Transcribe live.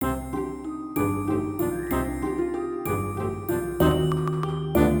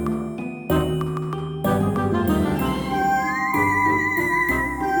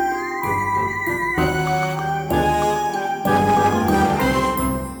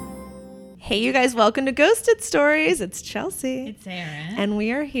Hey, you guys, welcome to Ghosted Stories. It's Chelsea. It's Erin. And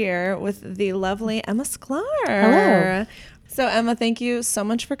we are here with the lovely Emma Sklar. Hello. So, Emma, thank you so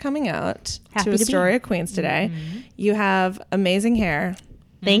much for coming out Happy to to be Astoria here. Queens today. You have amazing hair.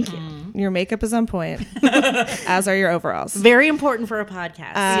 Thank you. Your makeup is on point, as are your overalls. Very important for a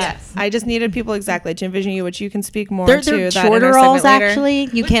podcast. Yes. I just needed people exactly to envision you, which you can speak more They're to that in our shorter segment alls, later. actually.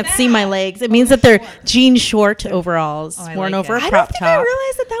 You What's can't see that? my legs. It means that they're jean short overalls Oh, I worn like over it. a I crop don't think I top.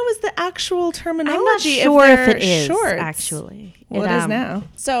 realized that was the actual terminology. I'm not sure if they're it is, shorts. actually. Well, it is now.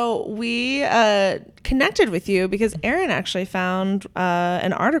 So we connected with you because Erin actually found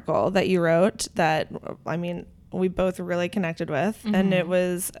an article that you wrote that, I mean, we both really connected with. And it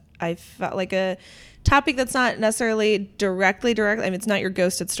was, I felt like a topic that's not necessarily directly, I mean, it's not your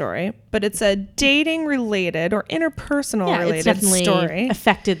ghosted story, but it's a dating related or interpersonal Yeah, it's related definitely story.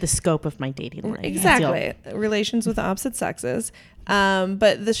 affected the scope of my dating life. Exactly. Relations with the opposite sexes.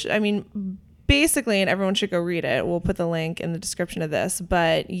 But this, I mean, basically, and everyone should go read it. We'll put the link in the description of this.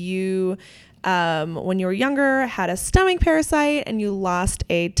 But you, when you were younger, had a stomach parasite and you lost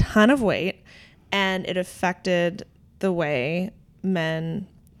a ton of weight, and it affected the way men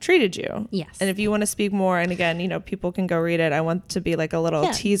treated you. Yes. And if you want to speak more, and again, you know, people can go read it. I want to be like a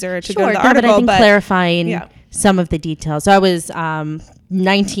little teaser to go to the no, article. but I think but clarifying yeah. some of the details. So I was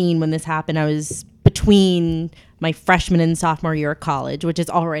 19 when this happened. I was between my freshman and sophomore year of college, which is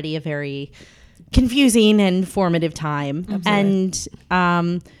already a very confusing and formative time. And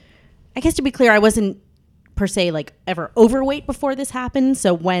I guess to be clear, I wasn't per se like ever overweight before this happened.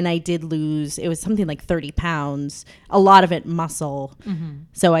 So when I did lose, it was something like 30 pounds, a lot of it muscle.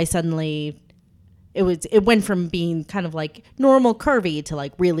 So I suddenly, it went from being kind of like normal curvy to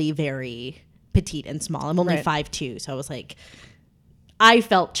like really very petite and small. I'm only Right. 5'2", so I was like, I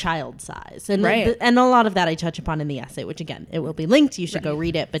felt child size. And Right. and a lot of that I touch upon in the essay, which again, it will be linked. You should go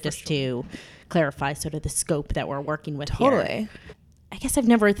read it, but just to clarify sort of the scope that we're working with here. Totally. I guess I've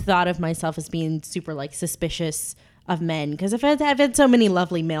never thought of myself as being super like suspicious of men, because I've had so many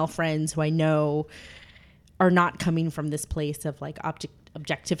lovely male friends who I know are not coming from this place of like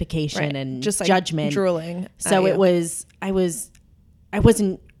objectification Right. and Just like judgment. drooling. So at you. I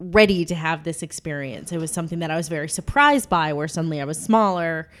wasn't ready to have this experience. It was something that I was very surprised by, where suddenly I was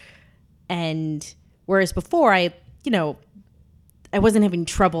smaller, and whereas before I wasn't having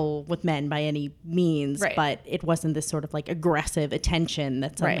trouble with men by any means, Right. but it wasn't this sort of like aggressive attention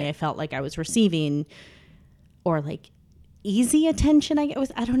that suddenly Right. I felt like I was receiving, or like easy attention. I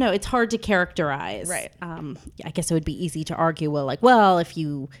don't know. It's hard to characterize. Right. I guess it would be easy to argue, well, if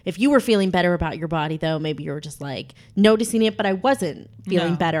you were feeling better about your body, though, maybe you were just like noticing it, but I wasn't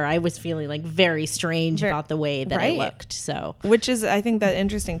feeling No. better. I was feeling like very strange about the way that Right. I looked. So Which is, I think, that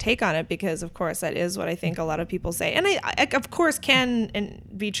interesting take on it, because of course that is what I think a lot of people say, and I of course can and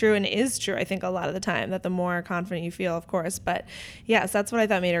be true and is true. I think a lot of the time that the more confident you feel, of course, but yes, that's what I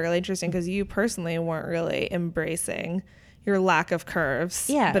thought made it really interesting, because you personally weren't really embracing your lack of curves,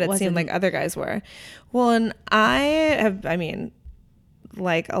 Yeah, but it it seemed wasn't- like other guys were. Well, and I mean,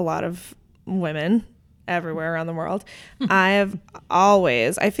 like a lot of women everywhere around the world, I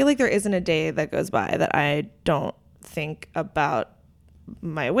feel like there isn't a day that goes by that I don't think about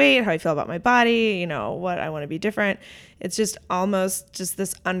my weight, how I feel about my body, you know, what I want to be different. It's just almost just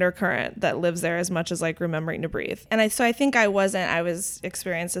this undercurrent that lives there as much as like remembering to breathe. And I think I was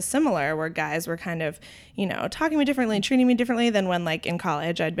experienced as similar, where guys were kind of, you know, talking to me differently and treating me differently than when like in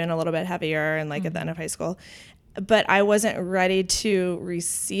college I'd been a little bit heavier and like at the end of high school. But I wasn't ready to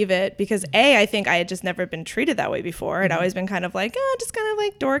receive it because I think I had just never been treated that way before. I'd always been kind of like, just kind of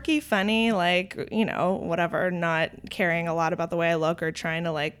like dorky, funny, like, you know, whatever, not caring a lot about the way I look or trying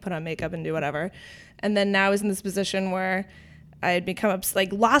to like put on makeup and do whatever. And then now I was in this position where I had become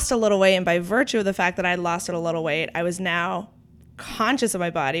like lost a little weight. And by virtue of the fact that I had lost a little weight, I was now conscious of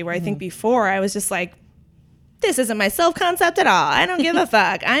my body, where I think before I was just like, this isn't my self-concept at all. I don't give a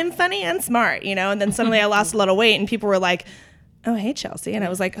fuck. I'm funny and smart, you know? And then suddenly I lost a little weight and people were like, oh, hey, Chelsea. And I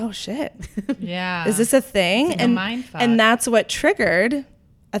was like, oh, shit. Yeah. Is this a thing? Like a mind fuck. And that's what triggered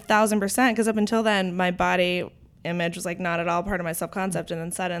 1,000%. Because up until then, my body image was like not at all part of my self-concept. And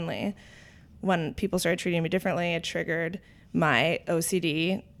then suddenly when people started treating me differently, it triggered my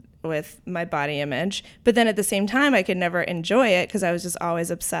OCD with my body image. But then at the same time, I could never enjoy it because I was just always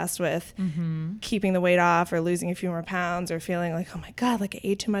obsessed with keeping the weight off or losing a few more pounds or feeling like, oh my God, like I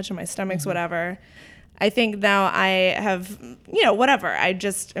ate too much and my stomach's whatever. I think now I have, you know, whatever. I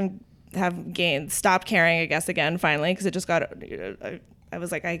just have stopped caring, I guess, again, finally, because it just got, I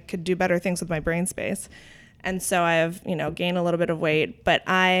was like, I could do better things with my brain space. And so I have, you know, gained a little bit of weight. But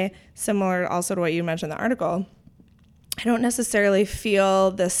similar also to what you mentioned in the article, I don't necessarily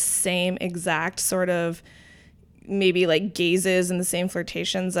feel the same exact sort of maybe like gazes and the same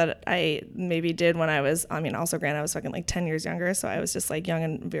flirtations that I maybe did when I was, I mean, also granted, I was fucking like 10 years younger. So I was just like young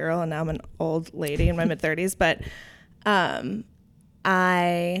and virile, and now I'm an old lady in my mid 30s. But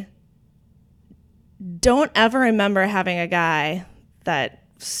I don't ever remember having a guy that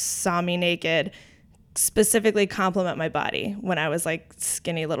saw me naked specifically compliment my body when I was like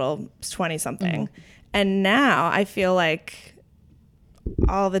skinny little 20 something. Mm-hmm. And now I feel like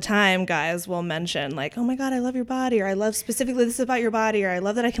all the time guys will mention like, oh my God, I love your body, or I love specifically this about your body, or I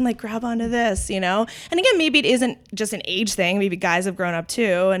love that I can like grab onto this, you know? And again, maybe it isn't just an age thing. Maybe guys have grown up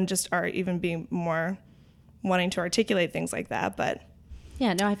too and just are even being more wanting to articulate things like that. But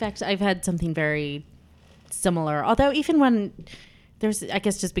yeah, no, I've had something very similar. Although even when there's, I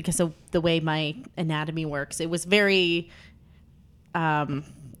guess just because of the way my anatomy works, it was very,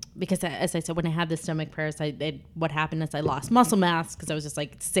 because as I said, when I had the stomach parasite, what happened is I lost muscle mass because I was just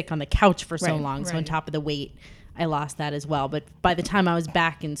like sick on the couch for so long. So on top of the weight, I lost that as well. But by the time I was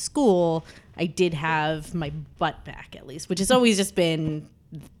back in school, I did have my butt back at least, which has always just been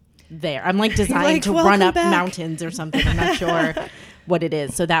there. I'm like designed like, to run up mountains or something. I'm not sure what it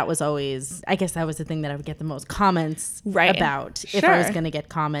is. So that was always, I guess that was the thing that I would get the most comments about if I was going to get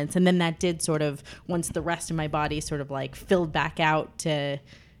comments. And then that did sort of, once the rest of my body sort of like filled back out to,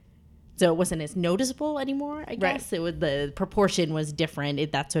 so it wasn't as noticeable anymore, I guess. It was, the proportion was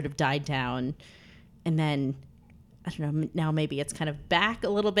different. That sort of died down. And then, I don't know, now maybe it's kind of back a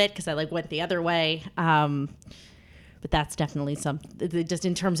little bit because I like went the other way. But that's definitely something, just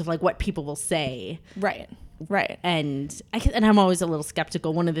in terms of like what people will say. Right. And I'm always a little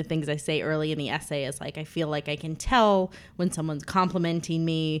skeptical. One of the things I say early in the essay is like, I feel like I can tell when someone's complimenting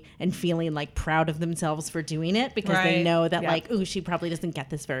me and feeling like proud of themselves for doing it because they know that like, ooh, she probably doesn't get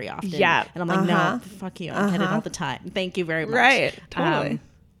this very often. Yeah. And I'm like, no, fuck you. I get it all the time. Thank you very much. Right. Totally.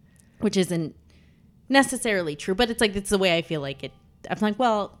 Which isn't necessarily true, but it's like, it's the way I feel like it. I'm like,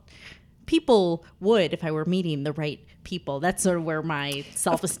 well, people would if I were meeting the right people. That's sort of where my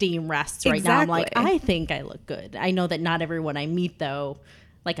self-esteem rests right now. I'm like, I think I look good. I know that not everyone I meet, though,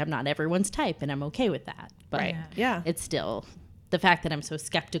 like I'm not everyone's type, and I'm okay with that. But it's still, the fact that I'm so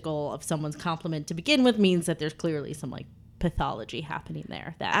skeptical of someone's compliment to begin with means that there's clearly some like pathology happening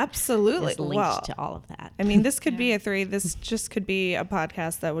there that absolutely is linked to all of that. I mean, this could be this just could be a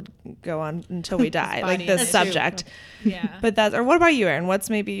podcast that would go on until we die, like this subject. Yeah. But or what about you, Erin?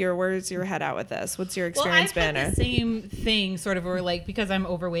 Where's your head out with this? What's your experience been? Well, I've had the same thing sort of, where like, because I'm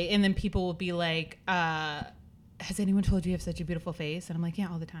overweight, and then people will be like, has anyone told you you have such a beautiful face? And I'm like, yeah,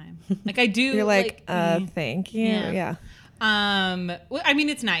 all the time. Like I do. You're like thank you. Yeah. Well, I mean,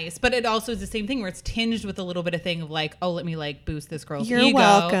 it's nice, but it also is the same thing where it's tinged with a little bit of thing of like, oh, let me like boost this girl's You're ego.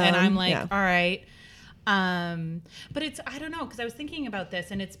 welcome. And I'm like, all right. But it's, I don't know, because I was thinking about this,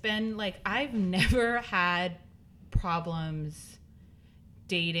 and it's been like, I've never had problems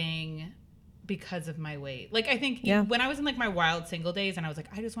dating because of my weight. Like, I think when I was in like my wild single days and I was like,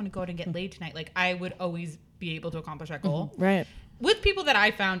 I just want to go out and get laid tonight, like I would always be able to accomplish that goal. Right. With people that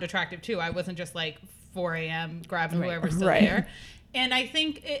I found attractive too. I wasn't just like 4 a.m. grabbing whoever's still there. And I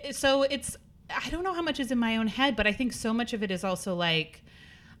think, I don't know how much is in my own head, but I think so much of it is also like,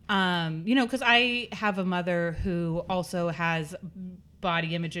 you know, because I have a mother who also has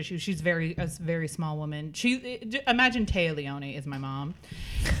body image issues. She's a very small woman. Imagine Téa Leoni is my mom.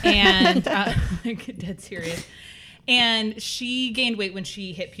 And dead serious. And she gained weight when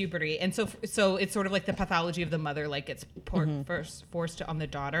she hit puberty. And so it's sort of like the pathology of the mother, like gets forced on the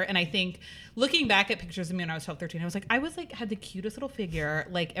daughter. And I think looking back at pictures of me when I was 12, 13, I was like, had the cutest little figure.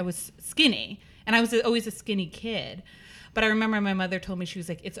 Like I was skinny, and I was always a skinny kid. But I remember my mother told me, she was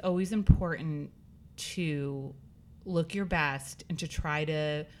like, it's always important to look your best and to try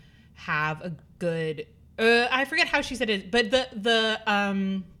to have a good, I forget how she said it, but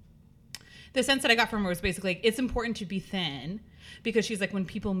the sense that I got from her was basically like, it's important to be thin, because she's like, when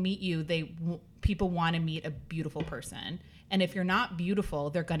people meet you, people want to meet a beautiful person. And if you're not beautiful,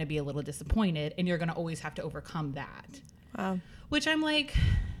 they're going to be a little disappointed, and you're going to always have to overcome that. Wow. Which I'm like,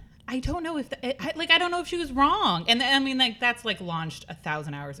 I don't know if I don't know if she was wrong. And I mean, like, that's like launched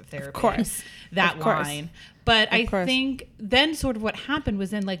 1,000 hours of therapy. Of course. That line. But I think then sort of what happened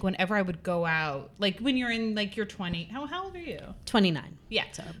was then, like, whenever I would go out, like when you're in like your 20, how old are you? 29. Yeah.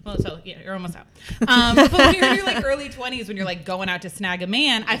 So yeah, you're almost out. But when you're in your like early 20s, when you're like going out to snag a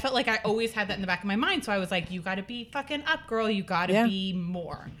man, I felt like I always had that in the back of my mind. So I was like, you got to be fucking up, girl. You got to be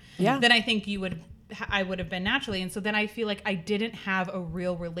more. Yeah. Then I think I would have been naturally. And so then I feel like I didn't have a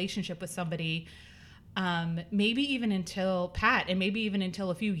real relationship with somebody, maybe even until Pat, and maybe even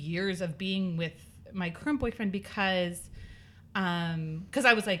until a few years of being with my current boyfriend, because Because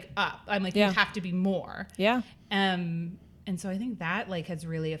I was like up. I'm like, you have to be more. Yeah. And so I think that like has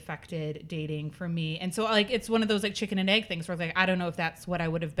really affected dating for me. And so like it's one of those like chicken and egg things where like I don't know if that's what I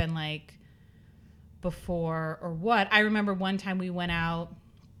would have been like before or what. I remember one time we went out,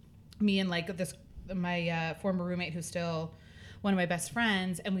 me and like my former roommate who's still one of my best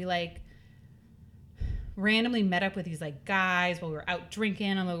friends, and we like randomly met up with these like guys while we were out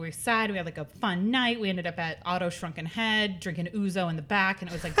drinking on the Lower East Side. We had like a fun night. We ended up at Otto Shrunken Head drinking ouzo in the back, and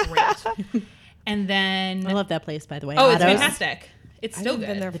it was like great. And then I love that place, by the way. Oh, it's fantastic. It's still I've good.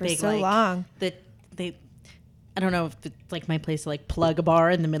 been there for big, so like, long. I don't know if it's like my place to like plug a bar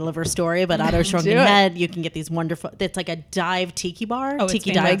in the middle of her story, but Otto Shrunken Head, you can get these wonderful. It's like a dive tiki bar. Oh,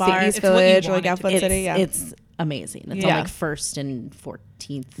 tiki dive bar. Like the East Village or like Outlet City. Yeah. It's amazing. It's on like 1st and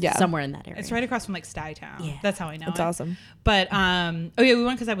 14th, somewhere in that area. It's right across from like Stuytown. Yeah. That's how I know It's it. awesome. But we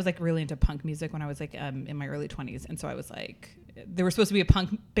went because I was like really into punk music when I was like in my early 20s, and so I was like, there was supposed to be a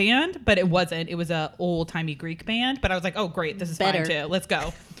punk band, but it wasn't. It was a old timey Greek band. But I was like, oh great, this is fine too. Let's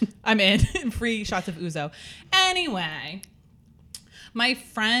go. I'm in. Free shots of ouzo. Anyway, my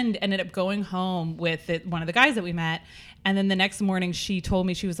friend ended up going home with one of the guys that we met. And then the next morning she told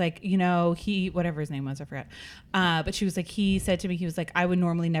me, she was like, you know, whatever his name was, I forgot. But she was like, he said to me, he was like, I would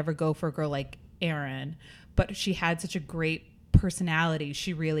normally never go for a girl like Erin, but she had such a great personality.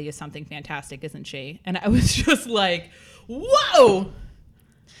 She really is something fantastic, isn't she? And I was just like, whoa.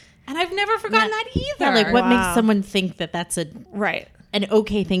 And I've never forgotten that either. Yeah, like what makes someone think that that's an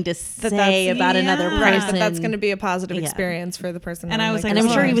okay thing to say about another person? Right, that's going to be a positive experience for the person. And I was like, and I'm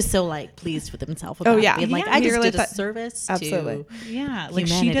sure he was so like pleased with himself. About being like, I just did a service. Absolutely. Like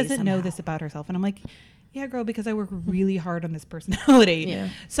she doesn't know this about herself, and I'm like, yeah, girl, because I work really hard on this personality. Yeah.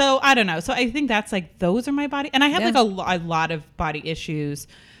 So I don't know. So I think that's like those are my body, and I have like a lot of body issues.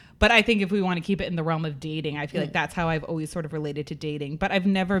 But I think if we want to keep it in the realm of dating, I feel like that's how I've always sort of related to dating. But I've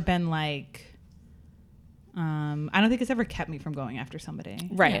never been like, I don't think it's ever kept me from going after somebody.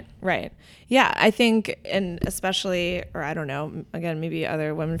 Right. Yeah, I think, and especially, or I don't know, again, maybe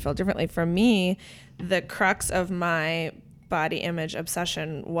other women feel differently. For me, the crux of my body image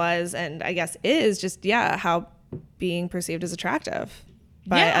obsession was, and I guess is just, how being perceived as attractive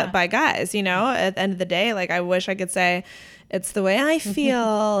by guys, you know, at the end of the day, like I wish I could say, it's the way I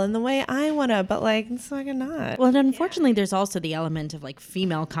feel and the way I want to, but like, it's like not. Well, and unfortunately, there's also the element of like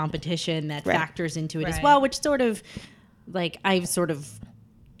female competition that factors into it as well, which sort of like I've sort of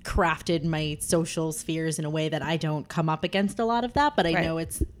crafted my social spheres in a way that I don't come up against a lot of that, but I know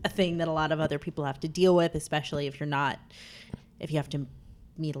it's a thing that a lot of other people have to deal with, especially if you have to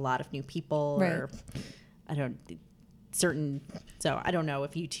meet a lot of new people or so I don't know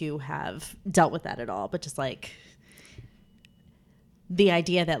if you two have dealt with that at all, but just like the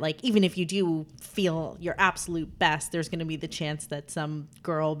idea that like even if you do feel your absolute best, there's going to be the chance that some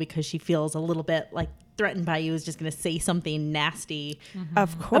girl, because she feels a little bit like threatened by you, is just going to say something nasty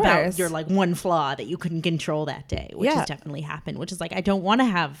of course about your like one flaw that you couldn't control that day, which has definitely happened, which is like I don't want to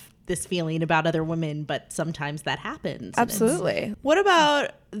have this feeling about other women, but sometimes that happens. Absolutely. What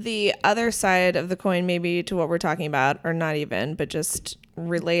about the other side of the coin, maybe to what we're talking about, or not even, but just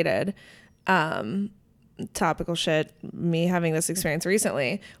related? Topical shit, me having this experience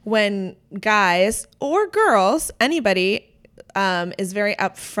recently, when guys or girls, anybody is very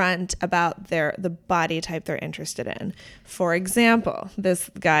upfront about the body type they're interested in. For example,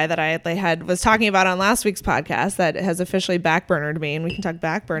 this guy that I was talking about on last week's podcast that has officially backburnered me, and we can talk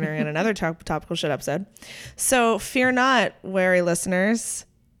backburner in another topical shit episode. So fear not, wary listeners,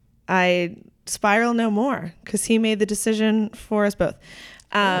 I spiral no more, because he made the decision for us both.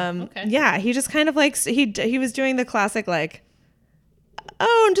 Yeah, he just kind of like, he was doing the classic like,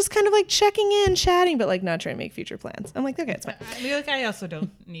 oh, I'm just kind of like checking in, chatting, but like not trying to make future plans. I'm like, okay, it's fine. I mean, like I also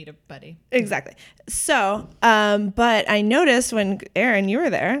don't need a buddy. Exactly. So, but I noticed when Erin, you were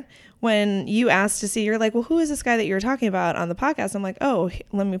there, when you asked to see, you're like, well, who is this guy that you were talking about on the podcast? I'm like, oh,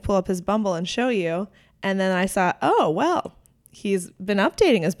 let me pull up his Bumble and show you. And then I saw, oh, well, he's been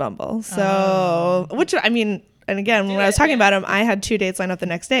updating his Bumble. So, which I mean, and again, when I was talking about him, I had 2 dates lined up the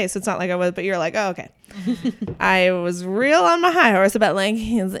next day. So it's not like I was, but you're like, oh, okay. I was real on my high horse about like,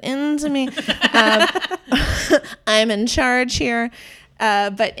 he's into me. I'm in charge here.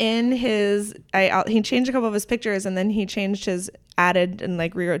 But in he changed a couple of his pictures, and then he changed added and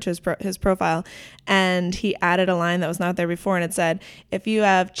like rewrote to his profile, and he added a line that was not there before, and it said, if you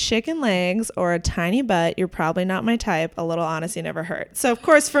have chicken legs or a tiny butt, you're probably not my type. A little honesty never hurt. So of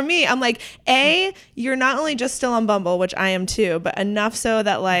course for me, I'm like, you're not only just still on Bumble, which I am too, but enough so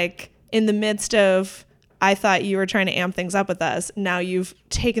that like in the midst of I thought you were trying to amp things up with us. Now you've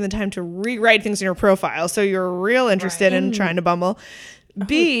taken the time to rewrite things in your profile. So you're real interested in trying to Bumble.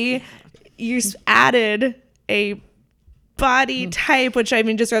 B, you added a body type, which I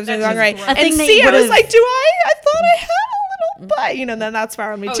mean, just rubs me the wrong way. And C, I was like, I thought I had a little butt. You know, then that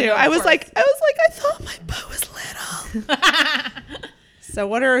spiraled me too. No, I was like, I thought my butt was little. So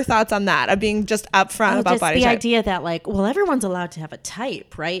what are your thoughts on that, of being just upfront about body type? The idea that like, well, everyone's allowed to have a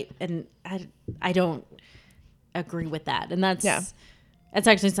type, right? And I don't agree with that. And that's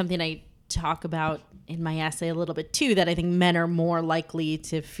actually something I talk about in my essay a little bit too, that I think men are more likely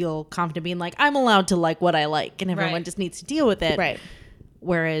to feel confident being like, I'm allowed to like what I like, and everyone just needs to deal with it. Right.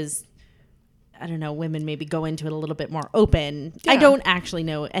 Whereas, I don't know, women maybe go into it a little bit more open. Yeah. I don't actually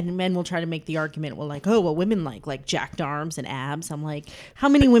know. And men will try to make the argument, well, like, oh, well, women like jacked arms and abs. I'm like, how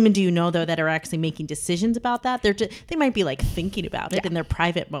many women do you know, though, that are actually making decisions about that? They might be like thinking about it in their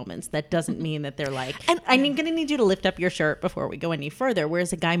private moments. That doesn't mean that they're like, and I'm going to need you to lift up your shirt before we go any further.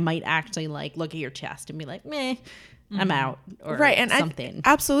 Whereas a guy might actually like look at your chest and be like, meh. I'm out, or and something.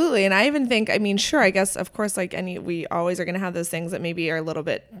 Absolutely. And I even think, I mean, sure, I guess, of course, like we always are going to have those things that maybe are a little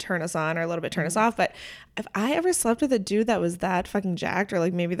bit turn us on or a little bit turn us off. But if I ever slept with a dude that was that fucking jacked, or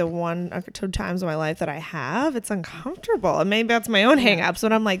like maybe the one or two times in my life that I have, it's uncomfortable. And maybe that's my own hang-ups,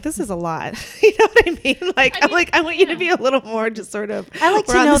 but I'm like, this is a lot. You know what I mean? Like, I want you to be a little more just sort of, I like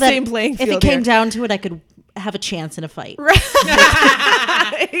to know that if it came down to it, I could have a chance in a fight. Right.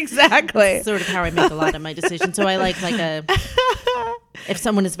 Exactly. That's sort of how I make a lot of my decisions. So I like if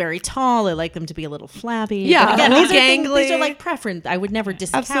someone is very tall, I like them to be a little flabby. Yeah. But again, these are like preference. I would never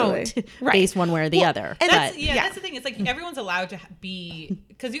discount based one way or the other. And that's the thing. It's like everyone's allowed to be,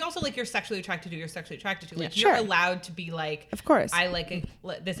 because you also like you're sexually attracted to who you're sexually attracted to. Like you're allowed to be like, of course, I like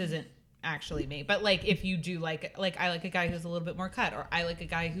this isn't actually me, but like if you do like I like a guy who's a little bit more cut, or I like a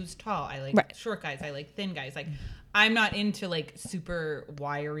guy who's tall, I like short guys, I like thin guys. Like I'm not into like super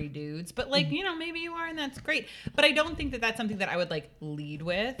wiry dudes, but like, you know, maybe you are, and that's great. But I don't think that that's something that I would like lead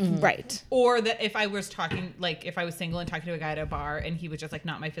with. Right. Or that if I was talking, like if I was single and talking to a guy at a bar and he was just like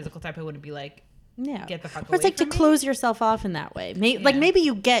not my physical type, I wouldn't be like, get the fuck away. Or it's like to close yourself off in that way. Like maybe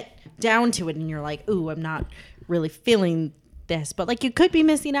you get down to it and you're like, ooh, I'm not really feeling this, but like you could be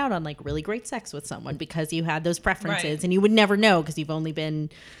missing out on like really great sex with someone because you had those preferences, and you would never know because you've only been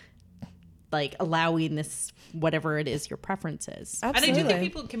like allowing this whatever it is your preference is. Absolutely. And I do think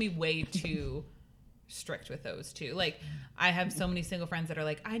people can be way too strict with those too. Like I have so many single friends that are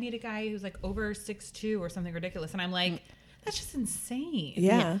like, I need a guy who's like over 6'2" or something ridiculous, and I'm like, that's just insane.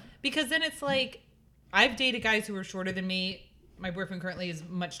 Yeah. Because then it's like, I've dated guys who are shorter than me. My boyfriend currently is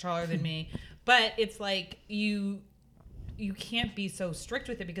much taller than me, but it's like you can't be so strict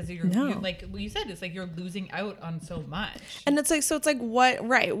with it because you're like what you said, it's like you're losing out on so much. And it's like, so it's like,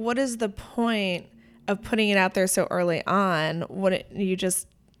 what is the point of putting it out there so early on? You just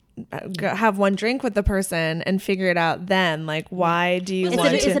have one drink with the person and figure it out then? Like, why do you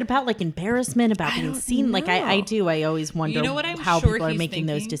want to? Is it about like embarrassment, about being seen? Know. Like I always wonder, you know what, how sure people are making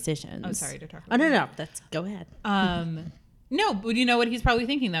those decisions. I'm sorry to talk about no. Go ahead. No, but you know what he's probably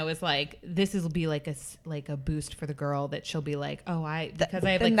thinking though is like, this will be like a boost for the girl, that she'll be like, oh, because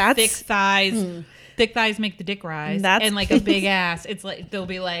I have like thick thighs. Thick thighs make the dick rise, and like a big ass. It's like they'll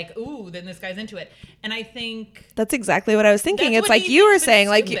be like, ooh, then this guy's into it. And I think that's exactly what I was thinking. It's like you were saying,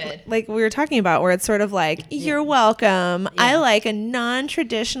 like we were talking about, where it's sort of like, you're welcome. Yeah. I like a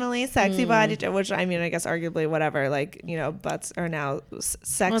non-traditionally sexy body, which I mean, I guess arguably whatever. Like, you know, butts are now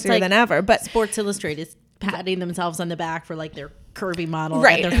sexier than ever. But Sports Illustrated patting themselves on the back for like their curvy model,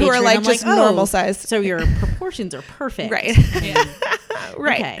 right? Who are like just normal size. So your proportions are perfect, right?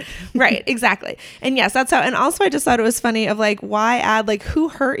 Right. Okay. Right. Exactly. And yes, that's how. And also, I just thought it was funny of like, why add like, who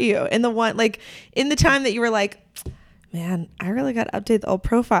hurt you in the one, like in the time that you were like, man, I really got to update the old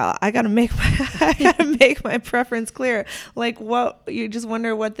profile. I got to make my preference clear. Like, what, you just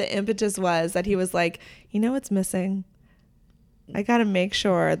wonder what the impetus was that he was like, you know what's missing? I got to make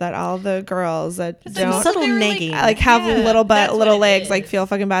sure that all the girls that don't subtle nagging, like have little butt, little legs, like feel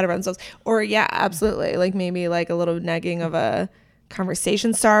fucking bad about themselves. Or absolutely. Like maybe like a little nagging of a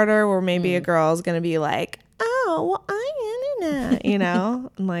conversation starter, where maybe a girl's going to be like, oh, well, I'm internet, you know?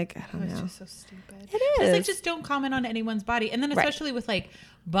 I'm like, I don't know. It's just so stupid. It is. It's like, just don't comment on anyone's body. And then especially with like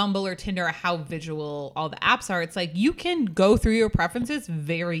Bumble or Tinder, how visual all the apps are, it's like you can go through your preferences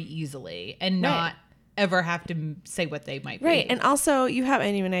very easily and not ever have to say what they might be. Right. And also you have,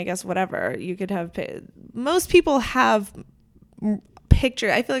 and even I guess whatever, you could have, most people have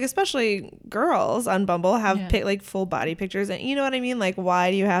picture. I feel like especially girls on Bumble have like full body pictures, and you know what I mean? Like, why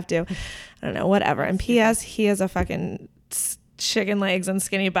do you have to? I don't know, whatever. And P.S. he has a fucking chicken legs and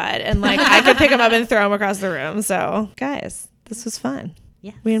skinny butt, and like I could pick them up and throw them across the room. So guys, this was fun.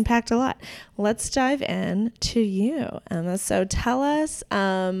 Yes. We unpacked a lot. Let's dive in to you, Emma. So tell us,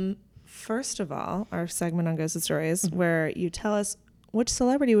 first of all, our segment on Ghosted Stories, where you tell us which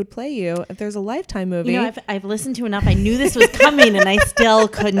celebrity would play you if there's a Lifetime movie. You know, I've listened to enough. I knew this was coming, and I still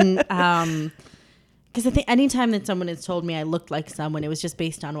couldn't. Because I think anytime that someone has told me I looked like someone, it was just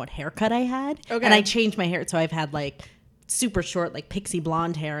based on what haircut I had. Okay. And I changed my hair, so I've had like super short, like pixie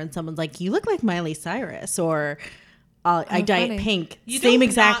blonde hair, and someone's like, "You look like Miley Cyrus," or I dye funny. it pink. You Same do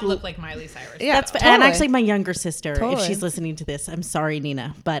exact not look like Miley Cyrus. Yeah, That's totally. and actually my younger sister, Totally. if she's listening to this, I'm sorry,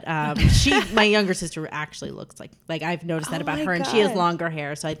 Nina, but my younger sister actually looks like I've noticed that Oh about my her, and she has God. longer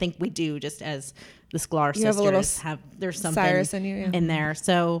hair, so I think we do just as the Sklar You have a little sisters there's something Cyrus in you, yeah. in there,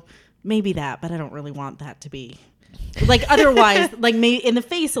 so maybe that, but I don't really want that to be like otherwise like maybe in the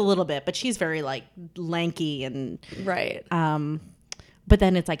face a little bit, but she's very like lanky and Right. but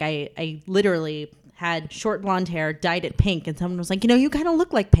then it's like I literally had short blonde hair, dyed it pink, and someone was like, you kind of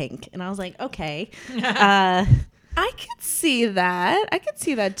look like Pink. And I was like, okay. I could see that. I could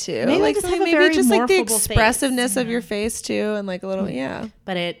see that too. Maybe I like just have a maybe very just like the morphable face. expressiveness of your face too, and like a little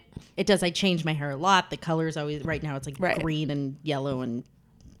But it does. I change my hair a lot. The color's always right now. It's like Right. green and yellow and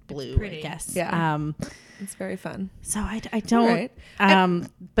blue. Pretty. I guess. Yeah. It's very fun. So I don't. Right.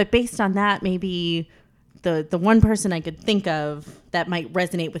 But based on that, maybe the one person I could think of that might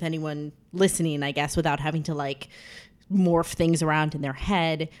resonate with anyone listening, I guess, without having to like morph things around in their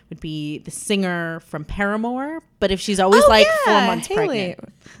head, would be the singer from Paramore. But if she's always 4 months Haley.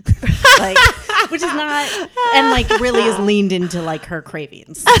 pregnant, like, which is not, and like really is leaned into like her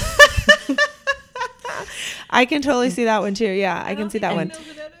cravings. I can totally see that one too. Yeah, I can see that one.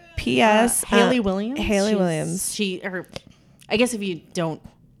 P.S. Haley Williams. Haley She's- Williams. I guess if you don't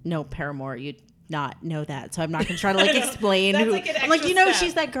know Paramore, you'd not know that. So I'm not gonna try to like explain. That's who, like an I'm like, extra step.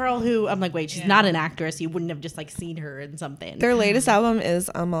 she's that girl who. I'm like, wait, she's Yeah. not an actress. You wouldn't have just like seen her in something. Their latest album is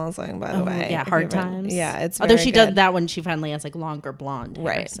amazing, by the way. Yeah, If Hard you haven't- Times. Yeah, it's although very she good. does that one, she finally has like longer blonde hair,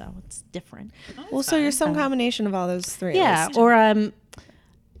 Right. so it's different. Well, so you're some combination of all those three. at Yeah, least. or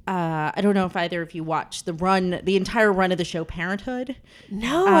I don't know if either of you watched the entire run of the show Parenthood.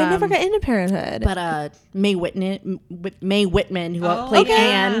 No, I never got into Parenthood. But Mae Whitman, who Oh, played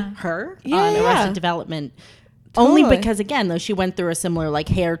okay. Anne, her Yeah, on yeah. Arrested Development, Totally. only because again, though she went through a similar like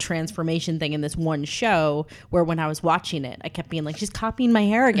hair transformation thing in this one show, where when I was watching it, I kept being like, she's copying my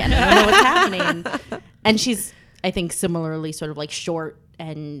hair again. I don't know what's happening. And she's, I think, similarly sort of like short,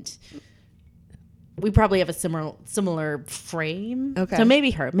 and we probably have a similar frame. Okay. So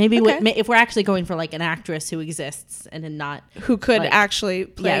maybe her. Maybe Okay. if we're actually going for like an actress who exists and then not who could like- actually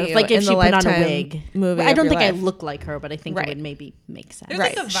play you like in if the she put on a Lifetime wig. movie? I don't of think your I life. look like her, but I think Right. it would maybe make sense. There's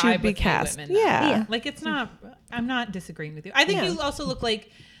Right. like a She would vibe be with Mae cast. Whitman, though. Yeah. Like it's not. I'm not disagreeing with you. I think Yeah. you also look like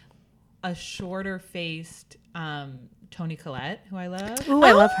a shorter faced Toni Collette, who I love. Ooh,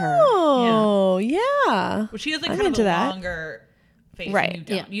 I love her. Oh, yeah. Well, she has like I'm kind of into a that. longer face. Right. And you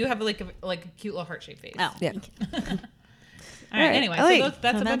don't. Yeah. You have like a cute little heart shaped face. Oh, Yeah. All right. Right. Anyway, I like- so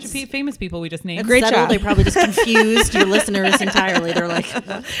that's so a bunch of that's- famous people we just named. Great Settled. job. They probably just confused your listeners entirely. They're like,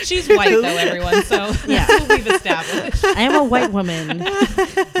 She's white though, everyone. So Yeah. that's what we've established. I am a white woman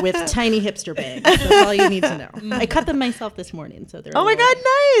with tiny hipster bags. That's all you need to know. I cut them myself this morning, so they're. Oh my God,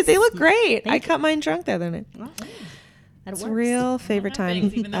 nice. They look great. I you. cut mine drunk the other night. It's a real favorite time,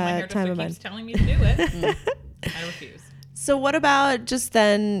 Things, even though my time hairdresser of mine. keeps telling me to do it, I refuse. So what about just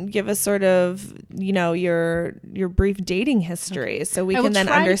then give us sort of, your brief dating history so we I will can then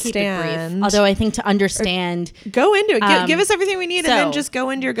try to keep it brief. understand. Although I think to understand, Go into it. Give us everything we need and then so, just go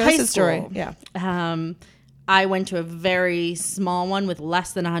into your high ghosted story. school. Yeah. I went to a very small one with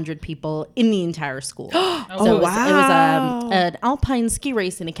less than 100 people in the entire school. Oh, So it was wow. an alpine ski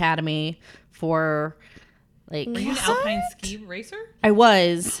racing academy for like. Are you an alpine ski racer? I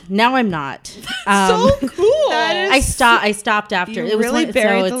was. Now I'm not. So cool. That is- I stopped after. You It was really one-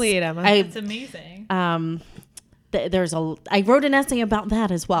 buried the it's- lead, Emma. It's amazing. I wrote an essay about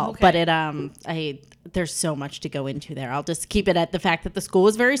that as well, Okay. but there's so much to go into there. I'll just keep it at the fact that the school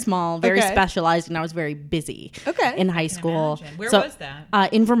was very small, very Okay. specialized, and I was very busy. Okay. In high school. imagine. Where was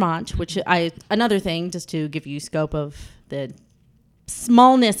that? In Vermont, which another thing, just to give you scope of the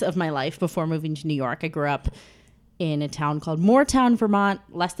smallness of my life before moving to New York. I grew up in a town called Moortown, Vermont,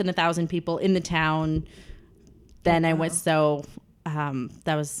 less than 1,000 people in the town. Then I went,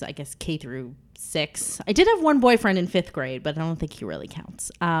 that was, I guess, K through 6. I did have one boyfriend in 5th grade, but I don't think he really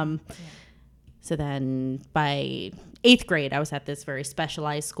counts. So then by 8th grade, I was at this very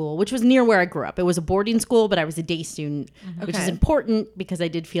specialized school, which was near where I grew up. It was a boarding school, but I was a day student, which is Okay. important because I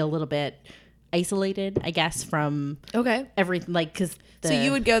did feel a little bit isolated, I guess, from everything. Like, because so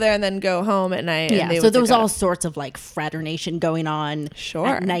you would go there and then go home at night. Yeah. And they So would there was go all sorts of like fraternation going on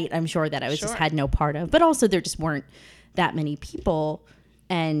at night. I'm sure that I was just had no part of, but also there just weren't that many people,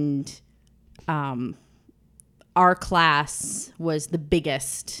 and our class was the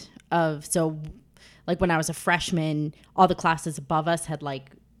biggest of. So, like when I was a freshman, all the classes above us had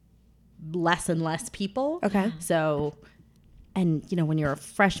like less and less people. Okay. So, and you know, when you're a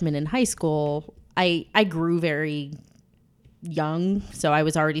freshman in high school, I grew very young, so I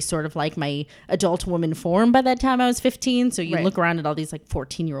was already sort of like my adult woman form by that time I was 15. So you look around at all these like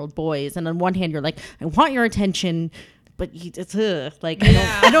 14-year-old boys, and on one hand you're like, I want your attention, but it's like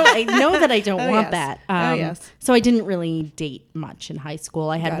I know that I don't want that. So I didn't really date much in high school.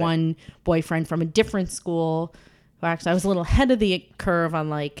 I had one boyfriend from a different school who actually I was a little ahead of the curve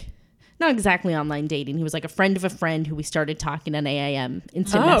on like not exactly online dating. He was like a friend of a friend who we started talking on AIM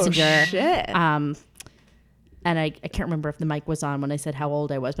Instant Messenger. Shit. And I can't remember if the mic was on when I said how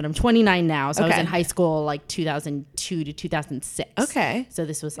old I was, but I'm 29 now. So I was in high school like 2002 to 2006. Okay. So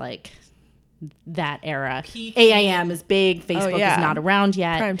this was like that era. AIM is big. Facebook is not around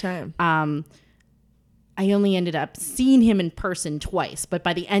yet. Prime time. I only ended up seeing him in person twice, but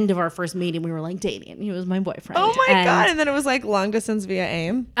by the end of our first meeting, we were like dating. He was my boyfriend. Oh my God. And then it was like long distance via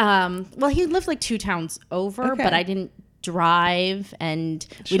AIM. Well, he lived like 2 towns over, but I didn't drive, and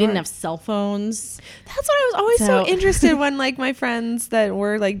we didn't have cell phones. That's what I was always so interested when like my friends that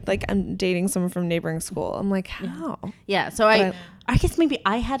were like I'm dating someone from neighboring school. I'm like, how? Yeah. So I guess maybe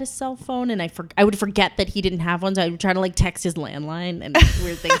I had a cell phone and I would forget that he didn't have one. So I would try to like text his landline and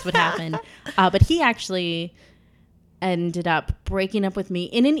weird things would happen. But he actually ended up breaking up with me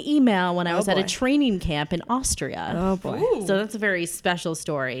in an email when I was at a training camp in Austria. Oh boy. Ooh. So that's a very special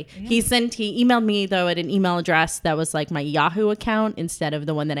story. Yeah. He emailed me though at an email address that was like my Yahoo account instead of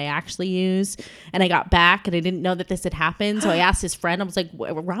the one that I actually use. And I got back and I didn't know that this had happened. So I asked his friend, I was like,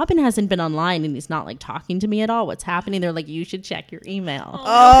 Robin hasn't been online and he's not like talking to me at all. What's happening? They're like, you should check your email.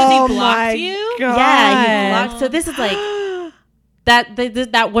 Oh, he blocked you? God. Yeah, he blocked. So this is like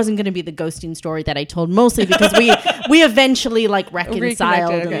that wasn't going to be the ghosting story that I told, mostly because we eventually like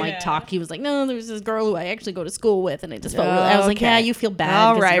reconciled and like talked. He was like, no, there's this girl who I actually go to school with, and I just felt I was like, yeah, you feel bad.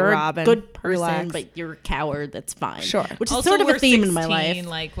 All right, you're Robin, a good person, relax. but you're a coward. That's fine. Sure. Which is Also, sort of a theme 16, in my life.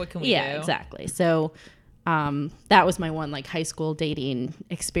 Like, what can we do? Yeah, exactly. So that was my one like high school dating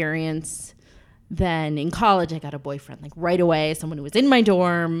experience. Then in college, I got a boyfriend like right away, someone who was in my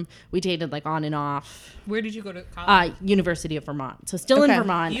dorm. We dated like on and off. Where did you go to college? University of Vermont. So still in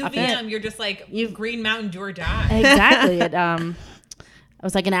Vermont. UVM, you're just like Green Mountain, do or die. Exactly. I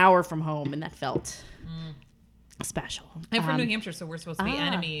was like an hour from home, and that felt special. I'm from New Hampshire, so we're supposed to be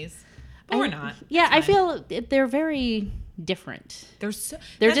enemies. But we're not. Yeah, I feel they're very different. They're just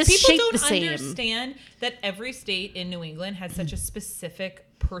people shaped don't the same. Understand that every state in New England has such a specific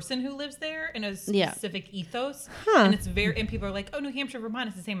person who lives there and a specific ethos, and it's and people are like, oh, New Hampshire, Vermont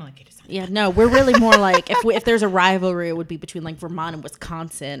is the same. I'm like, it is not. No, we're really more like if there's a rivalry, it would be between like Vermont and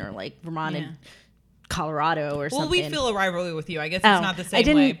Wisconsin, or like Vermont and Colorado or something. Well, we feel a rivalry with you. I guess it's not the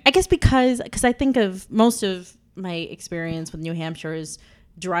same way. I guess because I think of most of my experience with New Hampshire is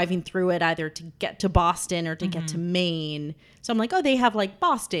driving through it either to get to Boston or to get to Maine. So I'm like, oh, they have like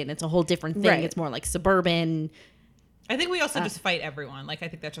Boston. It's a whole different thing. Right. It's more like suburban. I think we also just fight everyone. Like, I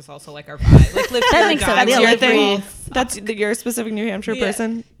think that's just also like our vibe. Like, live that makes sense. That's your thing. That's your specific New Hampshire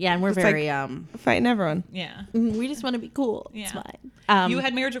person. Yeah, and we're very fighting everyone. Yeah, we just want to be cool. Yeah. It's fine. You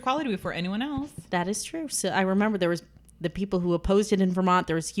had marriage equality before anyone else. That is true. So I remember there was the people who opposed it in Vermont.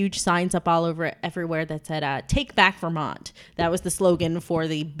 There was huge signs up all over everywhere that said "Take back Vermont." That was the slogan for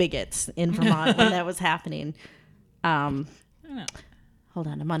the bigots in Vermont when that was happening. I don't know. Hold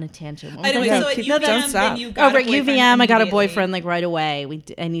on, I'm on a tangent. Anyway, so at UVM, don't stop. You got at UVM, I got a boyfriend like right away.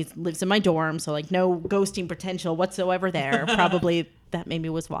 And he lives in my dorm, so like no ghosting potential whatsoever there. Probably that maybe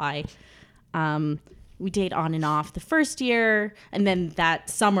was why. We date on and off the first year, and then that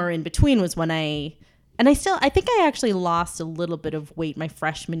summer in between was when I think I actually lost a little bit of weight my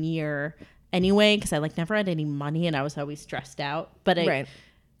freshman year anyway, because I like never had any money and I was always stressed out. But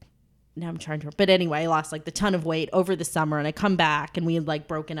now I'm trying to, but anyway, I lost like the ton of weight over the summer, and I come back and we had like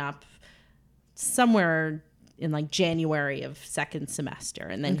broken up somewhere in like January of second semester,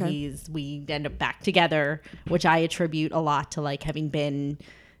 and then we end up back together, which I attribute a lot to like having been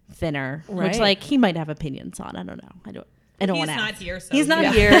thinner, which like he might have opinions on. I don't know. I don't want to. He's not here. So he's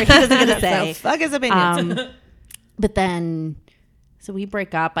not here. He doesn't get to say. So fuck his opinions. But then, so we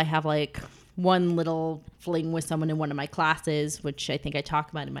break up. I have like one little fling with someone in one of my classes, which I think I talk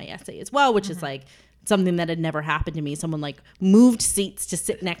about in my essay as well, which is like something that had never happened to me. Someone like moved seats to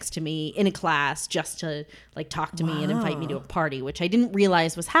sit next to me in a class just to like talk to me and invite me to a party, which I didn't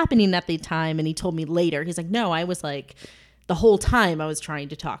realize was happening at the time. And he told me later, he's like, no, I was like, the whole time I was trying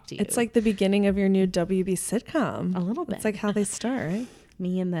to talk to you. It's like the beginning of your new WB sitcom. A little bit. It's like how they start, right?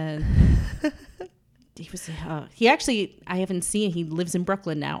 Me and the... he actually, I haven't seen, he lives in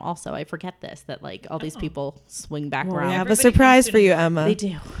Brooklyn now also. I forget this, that like all these people swing back around. We have a surprise for you, Emma. They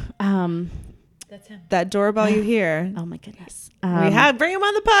do. That's him. That doorbell you hear. Oh my goodness. We have bring him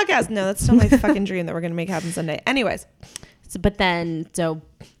on the podcast. No, that's still my fucking dream that we're going to make happen Sunday. Anyways.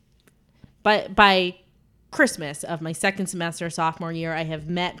 By Christmas of my second semester sophomore year, I have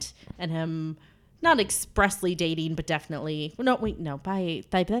met and am not expressly dating, but definitely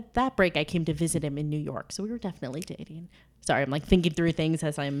by that break I came to visit him in New York, so we were definitely dating. Sorry, I'm like thinking through things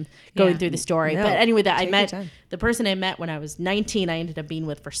as I'm going through the story. No, but anyway, I met the person I met when I was 19, I ended up being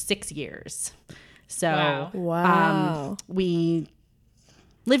with for 6 years. So wow. We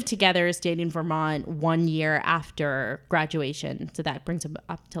lived together, stayed in Vermont 1 year after graduation. So that brings him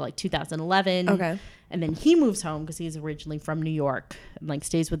up to like 2011. Okay. And then he moves home because he's originally from New York and like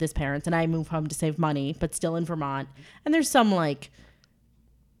stays with his parents. And I move home to save money, but still in Vermont. And there's some like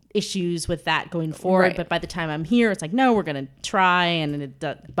issues with that going forward. Right. But by the time I'm here, it's like, no, we're going to try. And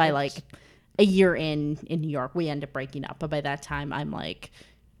by like a year in New York, we end up breaking up. But by that time, I'm like,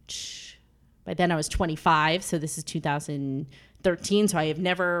 by then I was 25. So this is 2013. So I have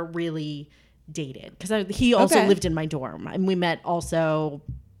never really dated because he also lived in my dorm. And we met also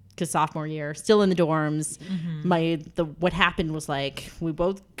because sophomore year, still in the dorms. What happened was like we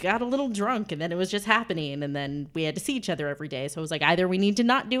both got a little drunk and then it was just happening. And then we had to see each other every day. So it was like either we need to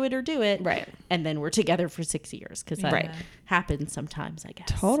not do it or do it. Right. And then we're together for 6 years because that happens sometimes, I guess.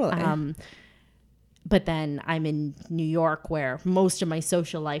 Totally. But then I'm in New York where most of my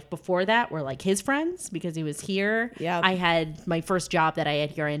social life before that were like his friends because he was here. Yeah. I had my first job that I had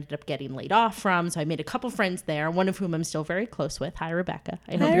here. I ended up getting laid off from. So I made a couple friends there, one of whom I'm still very close with. Hi, Rebecca.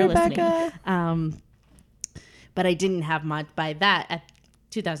 I hope you're listening. But I didn't have much by that at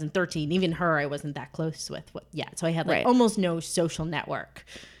 2013. Even her, I wasn't that close with yet. So I had like almost no social network.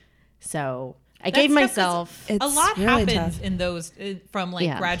 So I gave myself a lot really happens tough. in those from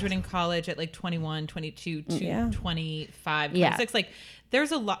like graduating college at like 21, 22 to 25, 26. Like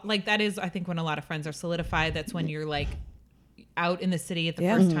there's a lot like that is I think when a lot of friends are solidified, that's when you're like out in the city at the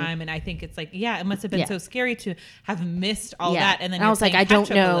first time. And I think it's like, it must have been so scary to have missed all that. And then I was like, I don't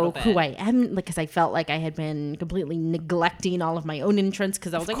know who I am because I felt like I had been completely neglecting all of my own interests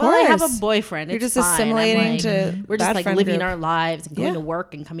because I was like, well, I have a boyfriend. You're it's just fine. assimilating like, to we're just that like friend living group. our lives and going to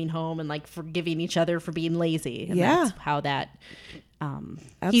work and coming home and like forgiving each other for being lazy. And that's how that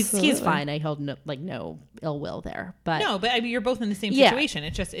he's fine. I held no ill will there, but no, but I mean, you're both in the same situation.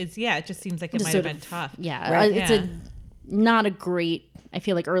 It just seems like it might have been tough. It's not a great, I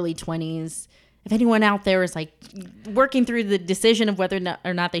feel like early 20s. If anyone out there is like working through the decision of whether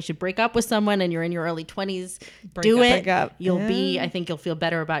or not they should break up with someone and you're in your early 20s, break up. I think you'll feel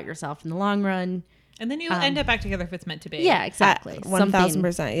better about yourself in the long run. And then you'll end up back together if it's meant to be. Yeah, exactly.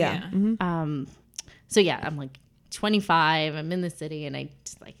 1,000%. Yeah. Mm-hmm. So I'm like 25, I'm in the city and I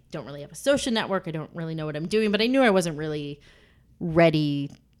just like don't really have a social network. I don't really know what I'm doing, but I knew I wasn't really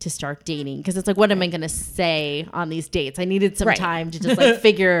ready to start dating because it's like, what am I going to say on these dates? I needed some time to just like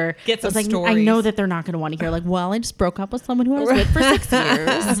figure. Get some stories. I know that they're not going to want to hear like, well, I just broke up with someone who I was with for 6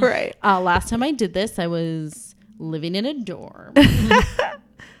 years. Right. Last time I did this, I was living in a dorm.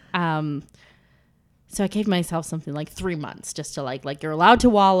 So I gave myself something like 3 months just to like you're allowed to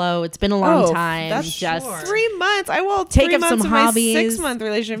wallow. It's been a long time. That's just 3 months. I will take 3 up months some of hobbies. My 6 month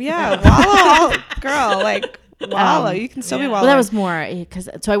relationship. Yeah, wallow, girl. Like wallow. You can still be wallowing. Well, that was more because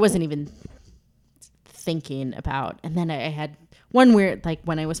I wasn't even thinking about. And then I had one weird like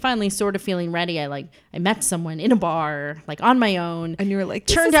when I was finally sort of feeling ready. I met someone in a bar like on my own, and you were like,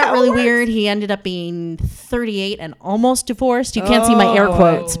 this turned is out how really it works. weird. He ended up being 38 and almost divorced. You can't see my air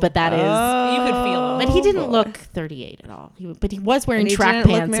quotes, but that is. You could feel him. But he didn't look 38 at all. But he was wearing track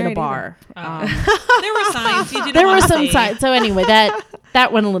pants in a bar. There were signs. There were some signs. So anyway,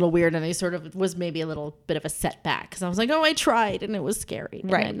 that went a little weird, and I sort of was maybe a little bit of a setback because I was like, oh, I tried, and it was scary.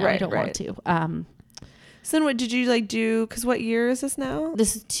 And I don't want to. So then what did you like do? Because what year is this now?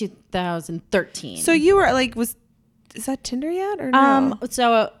 This is 2013. So you were like, is that Tinder yet or no?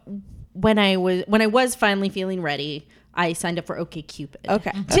 So when I was finally feeling ready, I signed up for OkCupid.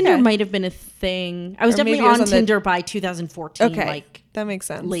 Okay. Tinder might have been a thing. I was definitely on Tinder by 2014. Okay. Like that makes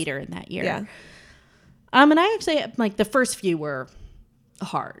sense. Later in that year. Yeah. And I actually like the first few were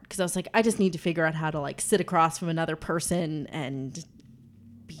hard because I was like, I just need to figure out how to like sit across from another person and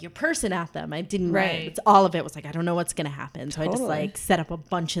be be a person at them. I didn't. Right. It's all of it was like, I don't know what's going to happen. So I just Totally. like set up a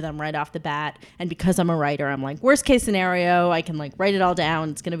bunch of them right off the bat. And because I'm a writer, I'm like, worst case scenario, I can like write it all down.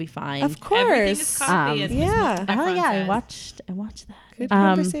 It's going to be fine. Of Everything is course. copy. as Miss yeah. Oh Efron yeah, I says. watched that. Good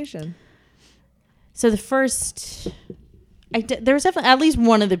conversation. So the first, there was definitely at least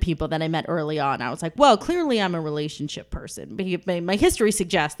one of the people that I met early on. I was like, well, clearly I'm a relationship person. But my history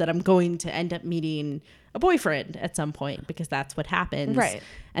suggests that I'm going to end up meeting a boyfriend at some point because that's what happens. Right.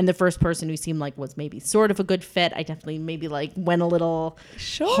 And the first person who seemed like was maybe sort of a good fit, I definitely maybe like went a little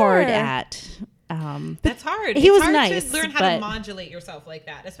Sure. hard at. That's hard. He It's was hard nice, to learn how but- to modulate yourself like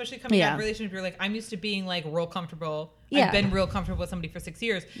that, especially coming out of a relationship. You're like, I'm used to being like real comfortable. Yeah. I've been real comfortable with somebody for 6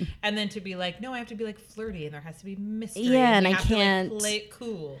 years, and then to be like, no, I have to be like flirty, and there has to be mystery. Yeah, and we I have can't- to, like, play it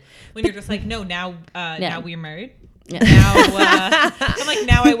cool. When you're just like, no, now we're married. Yeah. Now I'm like,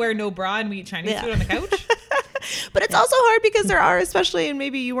 now I wear no bra and we eat Chinese food on the couch. But it's also hard because there are, especially, and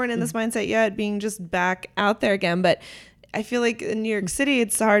maybe you weren't in this mindset yet, being just back out there again. But I feel like in New York City,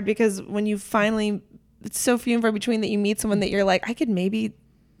 it's hard because when you finally, it's so few and far between that you meet someone that you're like, I could maybe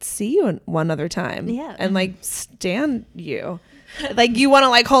see you one other time. Yeah. And like stand you. Like you want to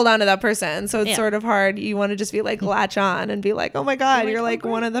like hold on to that person. So it's Yeah. sort of hard. You want to just be like latch on and be like, oh my God, you're like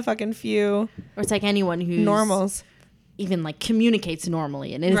one of the fucking few Or it's like anyone who's normals. even like communicates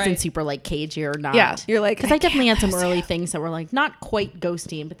normally and isn't Right. super like cagey or not. Yeah. You're like, Because I definitely had some early things that were like not quite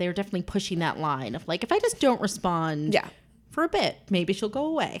ghosting, but they were definitely pushing that line of like, if I just don't respond Yeah. for a bit, maybe she'll go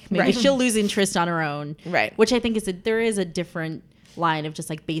away. Maybe Right. she'll lose interest on her own. Right. Which I think there is a different line of just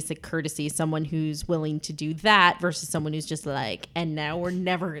like basic courtesy, someone who's willing to do that versus someone who's just like, and now we're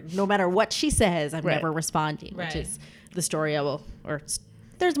never, no matter what she says, I'm Right. never responding, Right. which is the story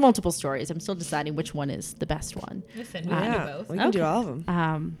there's multiple stories. I'm still deciding which one is the best one. Listen, we can do Yeah. both. We can do Okay. all of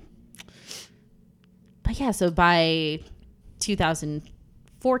them. But yeah, so by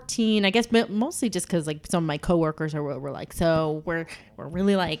 2014, I guess mostly just because like some of my coworkers were like, so we're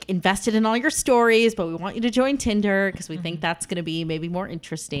really like invested in all your stories, but we want you to join Tinder because we think that's going to be maybe more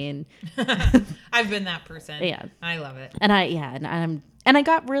interesting. I've been that person. Yeah. I love it. And I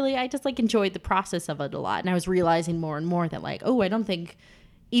got really, I just like enjoyed the process of it a lot. And I was realizing more and more that like, oh, I don't think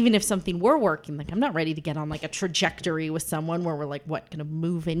even if something were working, like I'm not ready to get on like a trajectory with someone where we're like, what, going to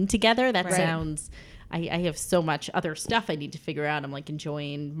move in together? That Right. sounds, I have so much other stuff I need to figure out. I'm like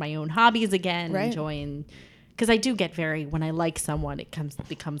enjoying my own hobbies again, Right. because I do get when I like someone, it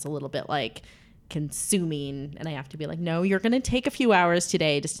becomes a little bit like consuming, and I have to be like, no, you're going to take a few hours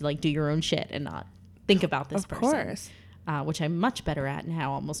today just to like do your own shit and not think about this Of person. course. Which I'm much better at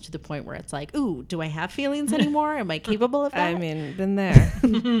now, almost to the point where it's like, ooh, do I have feelings anymore? Am I capable of that? I mean, been there.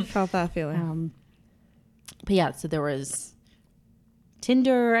 Felt that feeling. But yeah, so there was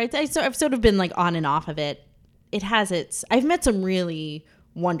Tinder. I've sort of been like on and off of it. I've met some really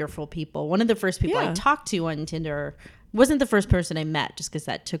wonderful people. One of the first people I Yeah. talked to on Tinder wasn't the first person I met, just because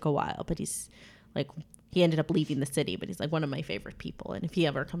that took a while. But he's like, he ended up leaving the city, but he's like one of my favorite people. And if he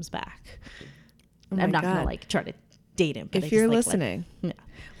ever comes back, my I'm not going to God. like try to date him. But I If just, you're like, listening. yeah.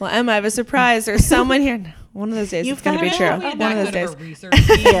 Well, Emma, I have a surprise. There's someone here. No, one of those days You've it's going to be got true. it. We had One of that those good days. of a research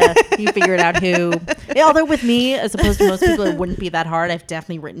team. Yeah, you figured out who. Although with me, as opposed to most people, it wouldn't be that hard. I've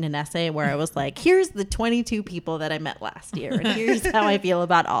definitely written an essay where I was like, "Here's the 22 people that I met last year, and here's how I feel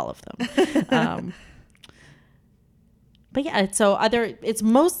about all of them." But yeah, it's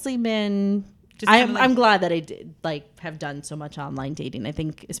mostly been. Just kinda like- I'm glad that I did have done so much online dating. I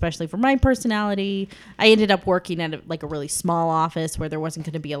think especially for my personality, I ended up working at a really small office where there wasn't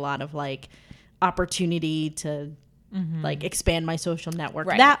going to be a lot of like opportunity to like expand my social network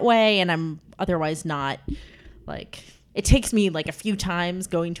Right. that way, and I'm otherwise not like, it takes me like a few times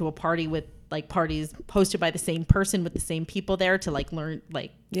going to a party with like parties hosted by the same person with the same people there to like learn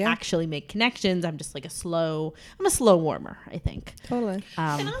Yeah. actually make connections. I'm just like I'm a slow warmer, I think. Totally.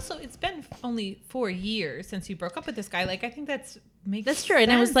 And also, it's been only 4 years since you broke up with this guy. Like, I think that's True, and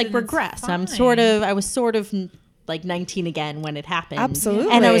I was sense like and it's regressed. fine. I was sort of like 19 again when it happened.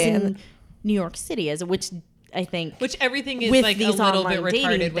 Absolutely. and I was in And- New York City, which I think Which everything is with like a these little bit online dating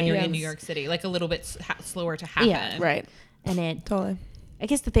retarded when you're in things. New York City, like a little bit slower to happen. Yeah, Right. and it. Totally. I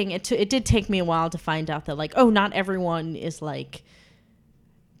guess the thing it did take me a while to find out that like, oh, not everyone is like,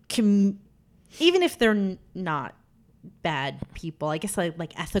 even if they're not bad people, I guess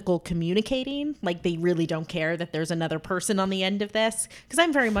like ethical communicating, like they really don't care that there's another person on the end of this. Because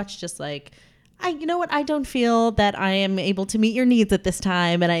I'm very much just like, you know what, I don't feel that I am able to meet your needs at this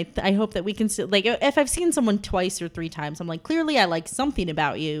time, and I hope that we can still, like, if I've seen someone twice or 3 times, I'm like, clearly I like something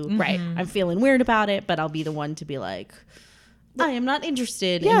about you, right? I'm feeling weird about it, but I'll be the one to be like, I am not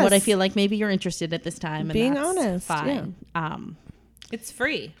interested in what I Yes. feel like maybe you're interested at this time. And Being that's honest, fine. It's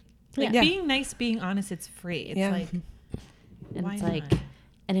free. Like Yeah. being nice, being honest, it's free. It's like, and why it's not? like,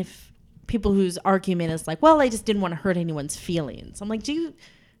 and if people whose argument is like, well, I just didn't want to hurt anyone's feelings. I'm like, do you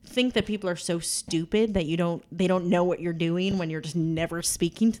think that people are so stupid that they don't know what you're doing when you're just never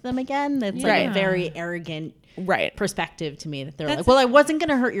speaking to them again? That's like a very arrogant perspective to me, that they're like, well, I wasn't going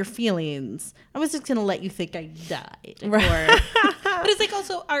to hurt your feelings. I was just going to let you think I died. Right. But it's like,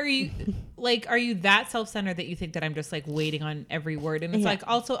 also, are you that self-centered that you think that I'm just like waiting on every word? And it's like,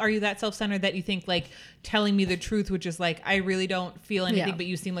 also, are you that self-centered that you think like telling me the truth, which is like, I really don't feel anything, but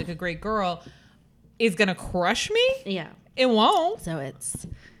you seem like a great girl, is going to crush me? Yeah. It won't. So it's,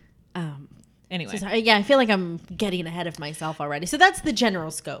 anyway. so I feel like I'm getting ahead of myself already. So that's the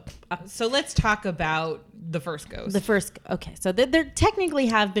general scope. So let's talk about the first ghost. Okay. So there technically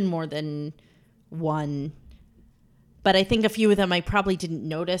have been more than one, but I think a few of them I probably didn't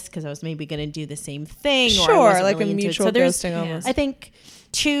notice because I was maybe going to do the same thing. Sure, or I wasn't like really a into it. mutual So there's, ghosting almost. I think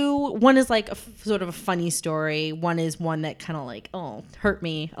one is like sort of a funny story. One is one that kind of like, hurt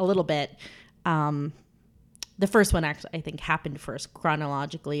me a little bit. The first one actually, I think, happened first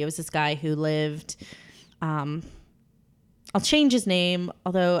chronologically. It was this guy who lived, I'll change his name,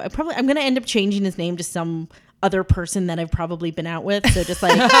 although I'm going to end up changing his name to some other person that I've probably been out with. So just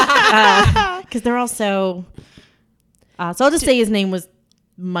like, because they're all so I'll just say his name was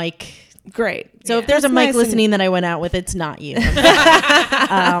Mike. Great. So if there's a Mike listening that I went out with, it's not you.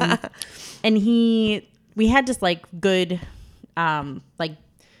 And we had this like good, like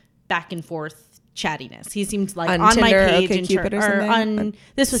back and forth chattiness. He seemed like on Tinder, my page OkCupid or something?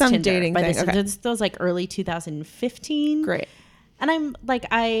 This was Some Tinder, dating by thing. this, Okay. this was like early 2015. Great. And I'm like,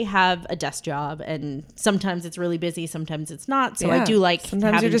 I have a desk job, and sometimes it's really busy, sometimes it's not. So I Yeah. do like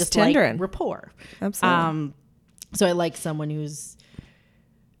Sometimes having you're just like Tindering. rapport. Absolutely. So I like someone who's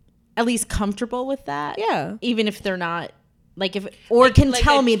at least comfortable with that. Yeah. Even if they're not like can like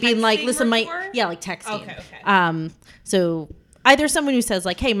tell a me being like, texting listen, rapport? like texting. Okay. So either someone who says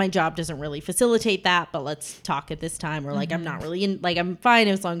like, hey, my job doesn't really facilitate that, but let's talk at this time, or like I'm not really in, like I'm fine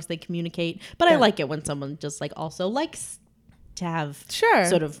as long as they communicate. But I like it when someone just like also likes to have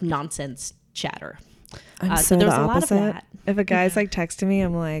sort of nonsense chatter. I'm so there's a lot of opposite. that. If a guy's like texting me,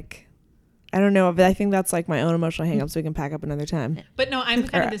 I'm like, I don't know, but I think that's like my own emotional hang up, so we can pack up another time. But no, I'm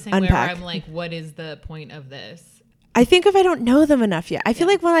kind of the same way where I'm like, what is the point of this? I think if I don't know them enough yet, I feel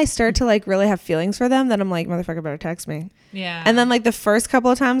like when I start to like really have feelings for them, then I'm like, motherfucker, better text me. Yeah. And then like the first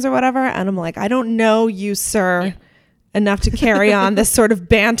couple of times or whatever, and I'm like, I don't know you, sir, enough to carry on this sort of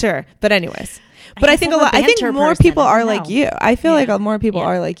banter. But anyways. But I think I think more people are like you. I feel like more people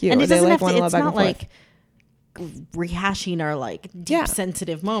are like you. And it doesn't have to, love it's back not and forth. like rehashing our like deep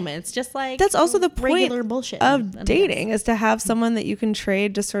sensitive moments, just like that's also the point regular bullshit of dating is to have someone that you can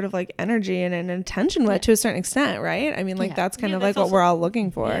trade just sort of like energy and attention with to a certain extent, right? I mean, like that's kind of like what we're all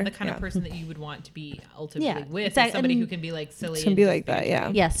looking for. Yeah, the kind of person that you would want to be ultimately with, exactly. somebody who can be like silly, can be like that,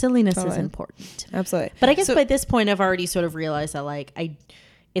 yeah. Silliness is important, absolutely. But I guess by this point, I've already sort of realized that like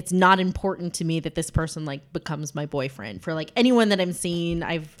it's not important to me that this person like becomes my boyfriend. For like anyone that I'm seeing,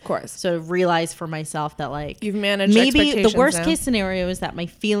 I've of course sort of realized for myself that like you've managed maybe the worst now. case scenario is that my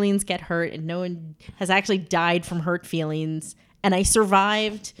feelings get hurt and no one has actually died from hurt feelings and I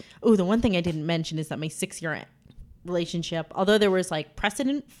survived. Oh, the one thing I didn't mention is that my 6-year relationship, although there was like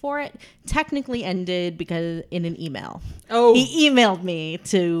precedent for it, technically ended because in an email. Oh, he emailed me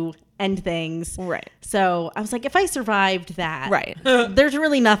to end things. Right. So I was like, if I survived that, right, there's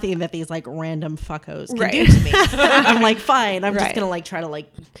really nothing that these like random fuckos can do to me. I'm like, fine. I'm just gonna like try to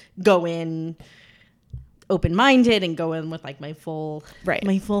like go in open-minded and go in with like my full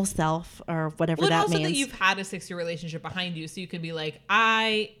self or whatever that means. Also that you've had a 6-year relationship behind you, so you can be like,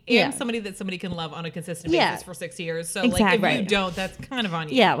 I am somebody that somebody can love on a consistent basis for 6 years. So like if you don't, that's kind of on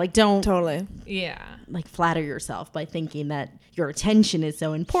you. Yeah, like don't like flatter yourself by thinking that your attention is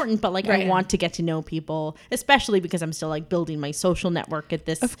so important, but like I want to get to know people, especially because I'm still like building my social network at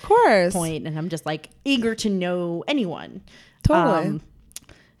this point, and I'm just like eager to know anyone.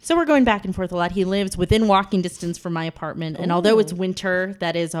 So we're going back and forth a lot. He lives within walking distance from my apartment, and although it's winter,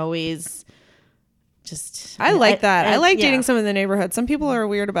 that is always just I like that. I like dating some in the neighborhood. Some people are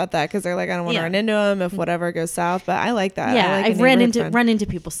weird about that because they're like, I don't want to run into them if whatever goes south. But I like that. Yeah, I like I've run into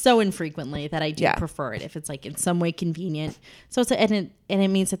people so infrequently that I do prefer it if it's like in some way convenient. So it's and it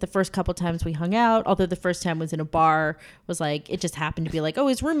means that the first couple times we hung out, although the first time was in a bar, was like it just happened to be like, oh,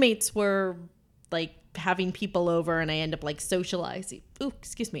 his roommates were like having people over, and I end up like socializing. Ooh,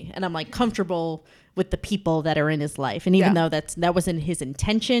 excuse me, and I'm like comfortable with the people that are in his life, and even though that wasn't his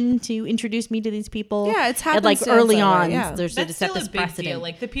intention to introduce me to these people, it's happened like early on. Yeah. There's that's set still this a big precedent. deal.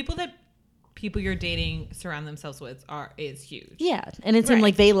 Like the people people you're dating surround themselves with is huge. Yeah. And it seemed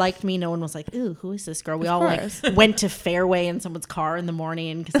like they liked me. No one was like, ooh, who is this girl? We all like went to Fairway in someone's car in the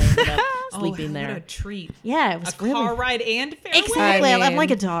morning because I ended up sleeping there. What a treat. Yeah, it was a car ride and Fairway. Exactly. I'm like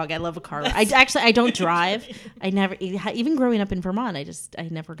a dog. I love a car ride. I don't drive. I never, even growing up in Vermont, I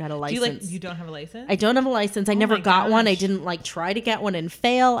never got a license. You don't have a license? I don't have a license. I never got one. I didn't like try to get one and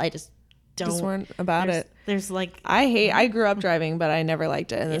fail. I just weren't about it. There's like I grew up driving, but I never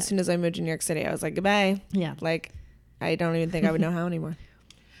liked it. And as soon as I moved to New York City, I was like, goodbye. Yeah. Like, I don't even think I would know how anymore.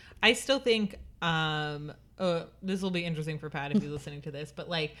 I still think this will be interesting for Pat if he's listening to this, but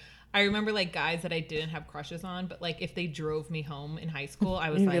like I remember like guys that I didn't have crushes on, but like if they drove me home in high school, I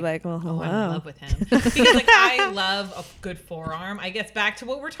was like, well, oh, I'm in love with him. Because like I love a good forearm. I guess back to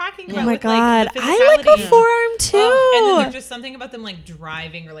what we're talking about. Oh my with, God. Like, the I like a forearm too. And then there's just something about them like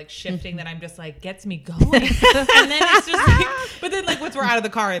driving or like shifting that I'm just like gets me going. And then it's just like, but then like once we're out of the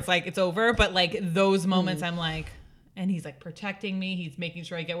car, it's like it's over. But like those moments I'm like, and he's like protecting me. He's making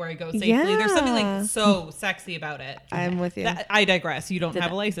sure I get where I go safely. Yeah. There's something like so sexy about it. I'm with you. I digress. You don't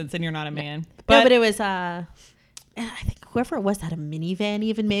have a license and you're not a man. But it was I think whoever it was had a minivan.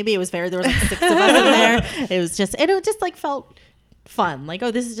 Even maybe it was there was like 6 of us in there. It just like felt fun. Like,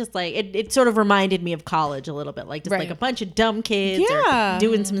 oh, this is just like it sort of reminded me of college a little bit. Like just like a bunch of dumb kids are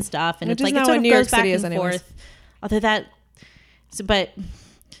doing some stuff, and it's like it sort of goes back and forth. Although that, but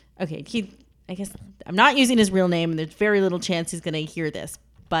okay, I guess I'm not using his real name, and there's very little chance he's going to hear this.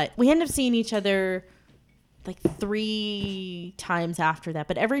 But we end up seeing each other like 3 times after that.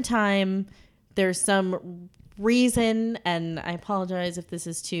 But every time there's some reason, and I apologize if this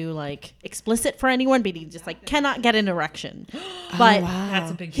is too like explicit for anyone, but he just like cannot get an erection. But that's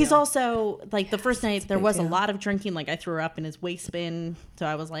a big deal. He's also like the first night there was a lot of drinking. Like I threw up in his waist bin, so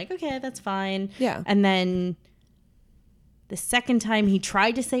I was like, okay, that's fine. Yeah. And then the second time he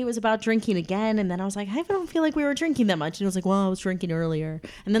tried to say it was about drinking again, and then I was like, I don't feel like we were drinking that much. And he was like, well, I was drinking earlier.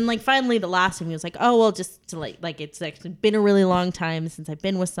 And then like finally the last time he was like, oh, well, just to like it's actually been a really long time since I've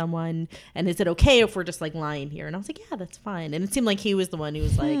been with someone, and is it okay if we're just like lying here? And I was like, yeah, that's fine. And it seemed like he was the one who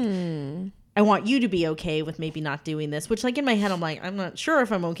was like, I want you to be okay with maybe not doing this, which like in my head I'm like, I'm not sure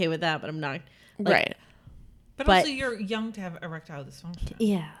if I'm okay with that, but I'm not like, right. But also you're young to have erectile dysfunction.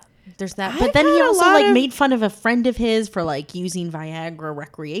 Yeah. There's that. But then he also like made fun of a friend of his for like using Viagra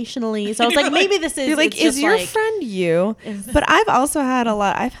recreationally. So I was like, maybe this is like, is your friend you? But I've had a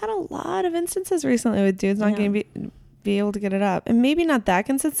lot of instances recently with dudes not going to be able to get it up. And maybe not that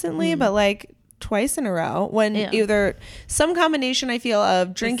consistently, but like twice in a row when either some combination I feel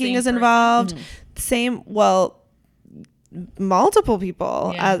of drinking is involved, multiple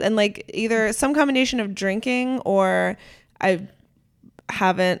people and like either some combination of drinking or I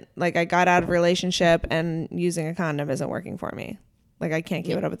got out of a relationship and using a condom isn't working for me. Like I can't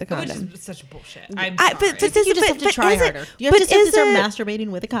keep it up with the condom. Which is such bullshit. I'm sorry. But you just have to try harder. You have to start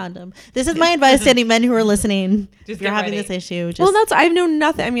masturbating with a condom. This is my advice to any men who are listening. If you're having this issue, I know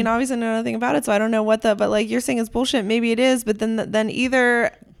nothing. I mean, obviously I know nothing about it, so I don't know but like you're saying it's bullshit. Maybe it is, but then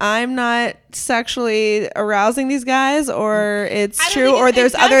either I'm not sexually arousing these guys, or it's true, or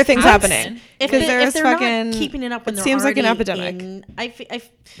there's other things happening. Because if they're not keeping it up when they're seems like an epidemic.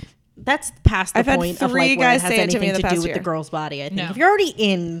 That's past the I've point had 3 of like guys when it has say it to me anything in the to do past with year. the girl's body. I think No. if you're already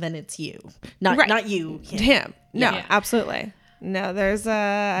in, then it's you, not you. Him. No, Yeah. absolutely. No, there's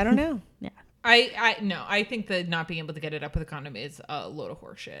I don't know. Yeah. I think that not being able to get it up with a condom is a load of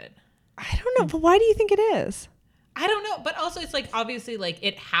horseshit. I don't know, but why do you think it is? I don't know, but also it's like obviously like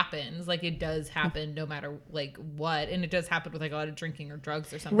it happens, like it does happen no matter like what, and it does happen with like a lot of drinking or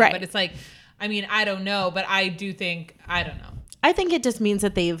drugs or something. Right. But it's like, I mean, I don't know, but I do think I don't know. I think it just means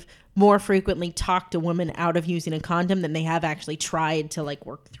that they've more frequently talked a woman out of using a condom than they have actually tried to like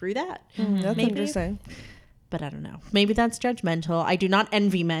work through that. That's Maybe. interesting. But I don't know. Maybe that's judgmental. I do not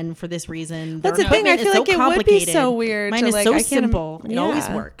envy men for this reason. That's the thing. I feel like it would be so weird. Mine is so simple. It always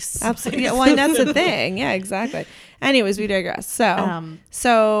works. Absolutely. Yeah, well, and that's the thing. Yeah, exactly. Anyways, we digress.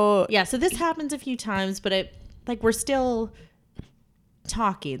 So this happens a few times, but we're still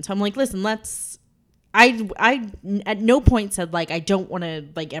talking. So I'm like, listen, I at no point said like I don't want to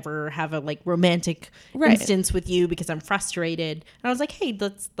like ever have a like romantic instance with you because I'm frustrated. And I was like, hey,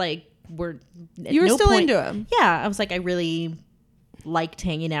 let's like you were still into him. Yeah, I was like, I really liked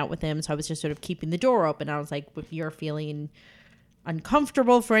hanging out with him, so I was just sort of keeping the door open. I was like, if you're feeling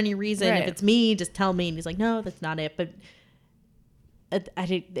uncomfortable for any reason, if it's me, just tell me. And he's like, no, that's not it.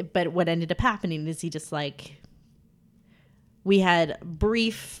 But what ended up happening is he just like, we had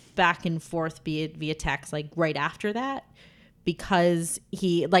brief back and forth via text like right after that, because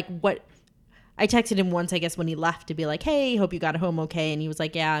he like what I texted him once, I guess, when he left to be like, hey, hope you got home okay. And he was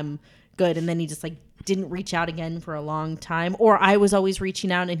like, yeah, I'm good. And then he just like didn't reach out again for a long time, or I was always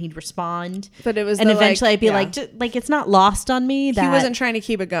reaching out and he'd respond. But it was, and eventually I'd be like, it's not lost on me that he wasn't trying to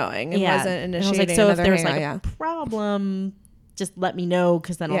keep it going. It wasn't initiating. And I was like, so if there's like a problem, just let me know,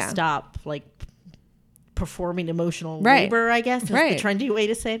 because then I'll stop like performing emotional labor, I guess is the trendy way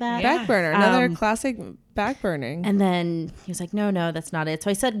to say that. Back burner, another classic back burning. And then he was like, no, that's not it.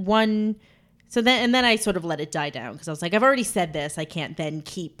 So I said one. So then I sort of let it die down, because I was like, I've already said this. I can't then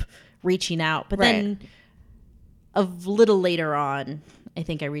keep reaching out. But then a little later on, I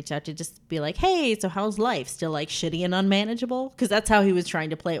think I reached out to just be like, hey, so how's life? Still like shitty and unmanageable? Because that's how he was trying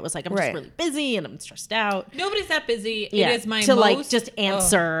to play it. Was like, I'm just really busy and I'm stressed out. Nobody's that busy. It is my to like just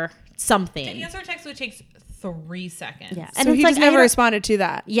answer something. To answer a text, which takes 3 seconds. Yeah. And so he just never responded to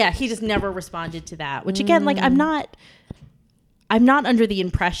that. Yeah, he just never responded to that. Which again, like I'm not under the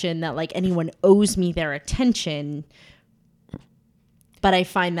impression that like anyone owes me their attention. But I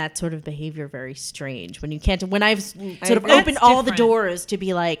find that sort of behavior very strange when I've sort of opened all the doors to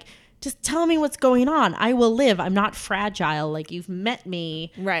be like, just tell me what's going on. I will live. I'm not fragile. Like, you've met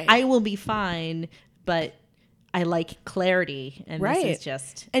me. Right. I will be fine. But I like clarity. And this is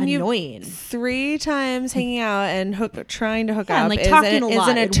just annoying. 3 times hanging out and trying to hook up. And like talking a lot.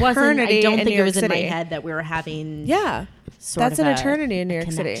 An eternity. I don't think it was City. in my head that we were having. Yeah. That's an eternity in New York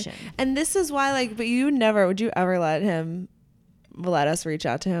connection. City. And this is why, like, but would you ever let us reach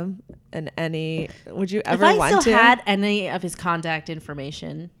out to him would you ever want to? If I still had any of his contact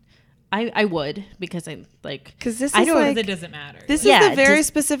information, I would, because I like, because this I is know like, it doesn't matter. This is the very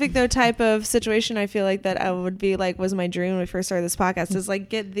specific though type of situation I feel like that I would be like, was my dream when we first started this podcast, is like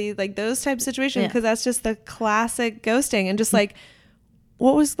get the like those type of situations, because that's just the classic ghosting. And just like,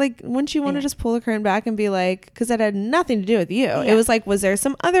 what was like, wouldn't you want to just pull the curtain back and be like, because that had nothing to do with you. It was like, was there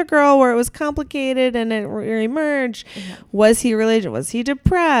some other girl where it was complicated and it emerged? Was he religious? Was he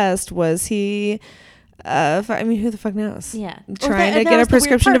depressed? Was he who the fuck knows? Yeah. Trying to get a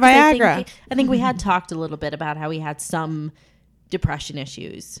prescription to Viagra. I think we had talked a little bit about how he had some depression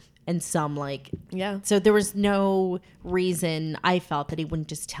issues and some like, so there was no reason I felt that he wouldn't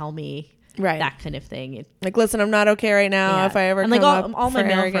just tell me that kind of thing. Like, listen, I'm not okay right now. If I ever and like come all my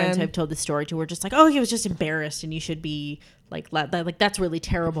male again. friends who I've told the story to were just like, oh, he was just embarrassed and you should be like that's really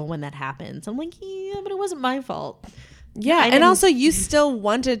terrible when that happens. I'm like, yeah, but it wasn't my fault. Yeah, and also you still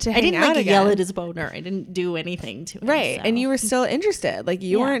wanted to hang out again. I didn't yell at his boner. I didn't do anything to him. Right, so. And you were still interested. Like,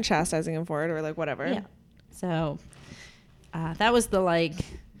 you weren't chastising him for it or like whatever. Yeah. So that was the like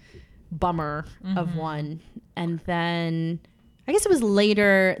bummer of one. And then I guess it was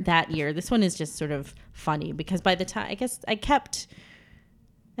later that year. This one is just sort of funny because by the time, I guess I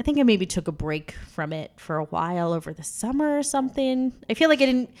think I maybe took a break from it for a while over the summer or something. I feel like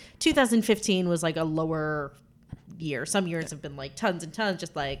 2015 was like a lower year. Some years have been like tons and tons,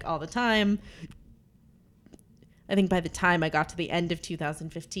 just like all the time. I think by the time I got to the end of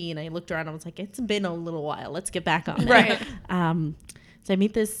 2015, I looked around and I was like, it's been a little while. Let's get back on it. Right. So I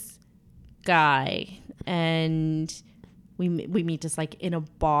meet this guy and we meet just like in a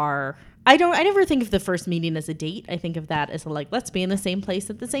bar. I never think of the first meeting as a date. I think of that as like, let's be in the same place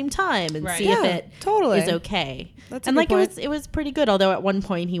at the same time and see if it is okay. That's and like it was pretty good. Although at one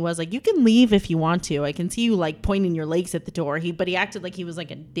point he was like, you can leave if you want to. I can see you like pointing your legs at the door. But he acted like he was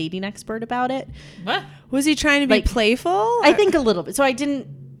like a dating expert about it. What? Was he trying to be playful? I think a little bit. So I didn't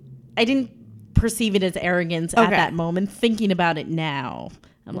perceive it as arrogance at that moment. Thinking about it now,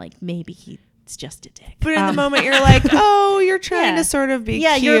 I'm like, maybe he's just a dick. But in the moment, you're like, oh, you're trying to sort of be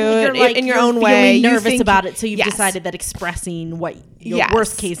cute you're like, in your own way. You're nervous about it, so you've decided that expressing what your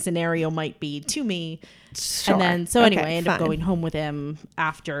worst case scenario might be to me. Sure. And then, so anyway, I ended up going home with him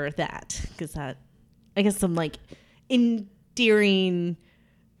after that, because that, I guess some like endearing,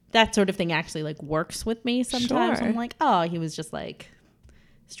 that sort of thing actually like works with me sometimes. Sure. I'm like, oh, he was just like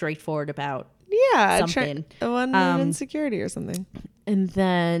straightforward about something. One insecurity or something. And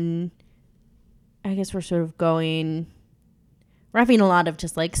then I guess we're having a lot of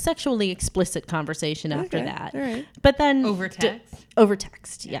just like sexually explicit conversation after that. All right. But then over text? Over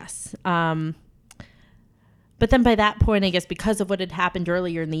text, yes. But then by that point, I guess because of what had happened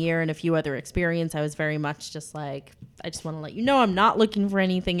earlier in the year and a few other experiences, I was very much just like, I just want to let you know I'm not looking for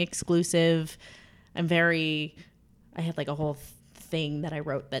anything exclusive. I had like a whole thing that I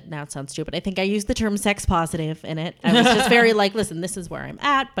wrote that now it sounds stupid. I think I used the term sex positive in it. I was just very like, listen, this is where I'm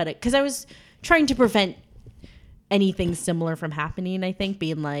at. But because I was trying to prevent anything similar from happening, I think,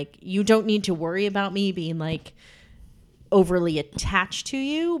 being like, you don't need to worry about me being like overly attached to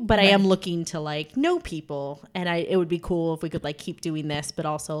you, but I am looking to like know people, and it would be cool if we could like keep doing this, but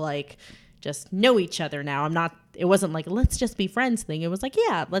also like just know each other now. It wasn't like, let's just be friends thing. It was like,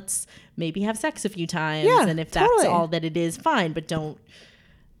 yeah, let's maybe have sex a few times. Yeah, and if that's all that it is, fine. But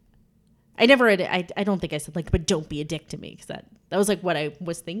I don't think I said like, but don't be a dick to me. Because that was like what I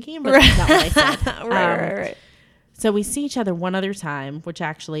was thinking, but that's not what I said. right. So we see each other one other time, which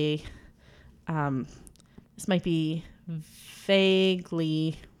actually, this might be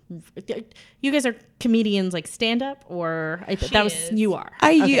vaguely. You guys are comedians, like stand up, or you are.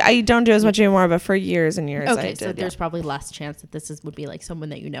 I don't do as much anymore, but for years and years, okay, I did. So there's probably less chance that would be like someone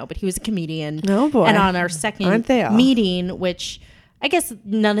that you know. But he was a comedian. Oh boy! And on our second Aren't they all? meeting, which I guess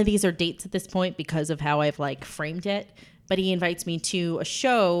none of these are dates at this point because of how I've like framed it. But he invites me to a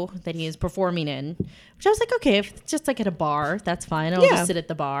show that he is performing in, which I was like, okay, if it's just like at a bar, that's fine. I'll just sit at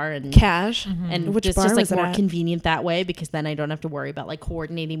the bar and cash. And Which it's bar just like was it more at? convenient that way because then I don't have to worry about like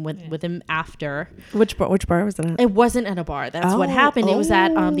coordinating with him after. Which bar was it at? It wasn't at a bar. That's what happened. It was at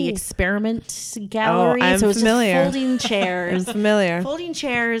the Experiment Gallery. I'm so it was familiar. just folding chairs. I'm familiar. Folding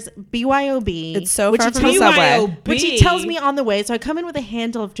chairs, BYOB. It's so which far he from the tells- subway. Which he tells me on the way. So I come in with a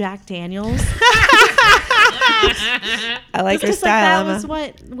handle of Jack Daniels. I like your Just like style, that Emma. was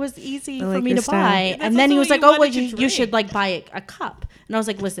what was easy I for like me your to style. buy. That's And then he also was what like, you oh, well, wanted to you should drink. like buy a cup. And I was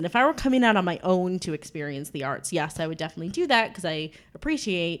like, listen, if I were coming out on my own to experience the arts, yes, I would definitely do that because I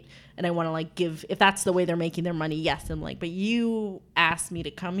appreciate and I want to like give, if that's the way they're making their money, yes. I'm like, but you asked me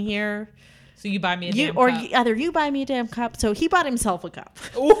to come here. So you buy me a damn Or cup. either you buy me a damn cup. So he bought himself a cup.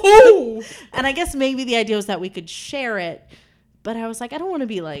 Ooh. And I guess maybe the idea was that we could share it. But I was like, I don't want to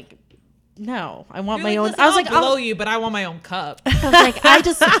be like, no, I want my own. Listen, I was I'll like, blow you, but I want my own cup. I was like, I was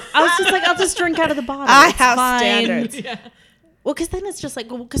just like, I'll just drink out of the bottle. I It's have fine. standards. Yeah. Well, because then it's just like,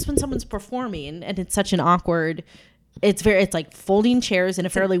 because when someone's performing and it's such an awkward, it's like folding chairs in a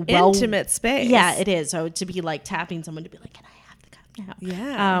fairly Intimate space. Yeah, it is. So to be like tapping someone to be like, can I have the cup now?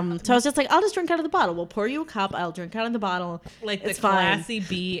 Yeah. So I was just like, I'll just drink out of the bottle. We'll pour you a cup. I'll drink out of the bottle. Like it's the fine. classy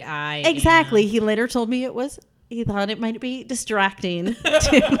B.I. Exactly. He later told me he thought it might be distracting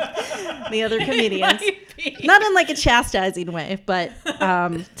to the other comedians. Not in like a chastising way, but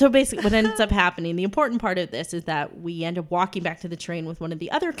so basically what ends up happening, the important part of this is that we end up walking back to the train with one of the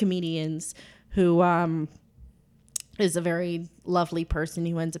other comedians who is a very lovely person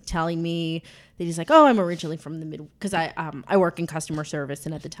who ends up telling me that he's like, oh, I'm originally from the because I work in customer service,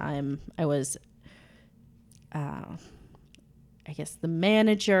 and at the time I was I guess the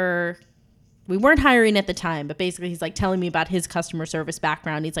manager. We weren't hiring at the time, but basically he's like telling me about his customer service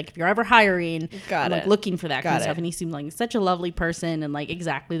background. He's like, if you're ever hiring, I'm like looking for that kind of stuff. And he seemed like such a lovely person and like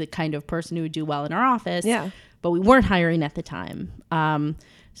exactly the kind of person who would do well in our office. Yeah. But we weren't hiring at the time.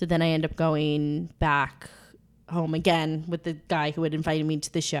 So then I end up going back home again with the guy who had invited me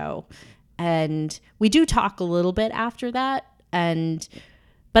to the show. And we do talk a little bit after that.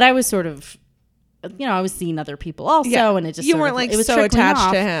 But I was sort of, I was seeing other people also, and it just you weren't like it was so trickling attached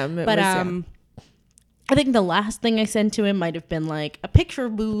off. to him. But I think the last thing I sent to him might have been like a picture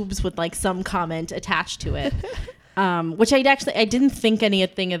of boobs with like some comment attached to it, which I didn't think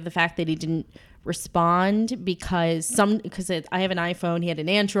anything of the fact that he didn't respond because I have an iPhone, he had an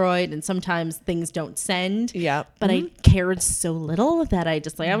Android, and sometimes things don't send. Yeah. But I cared so little that I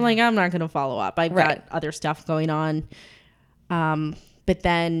just I'm not going to follow up. I've got other stuff going on. But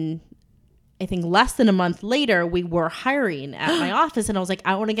then I think less than a month later, we were hiring at my office, and I was like,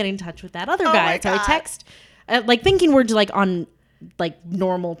 I want to get in touch with that other guy. So I text, thinking we're like on like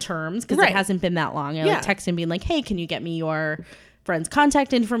normal terms because it hasn't been that long. I text him being like, hey, can you get me your friend's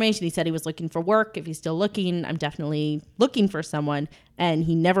contact information? He said he was looking for work. If he's still looking, I'm definitely looking for someone. And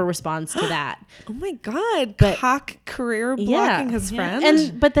he never responds to that. Oh my God. But- Cock career blocking his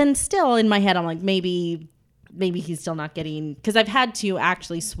friend. But then still in my head, I'm like, maybe he's still not getting, because I've had to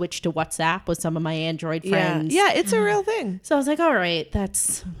actually switch to WhatsApp with some of my Android friends. Yeah, it's a real thing. So I was like, all right,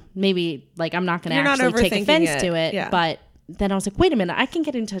 that's maybe like, I'm not going to You're not actually take overthinking offense to it. Yeah. But then I was like, wait a minute, I can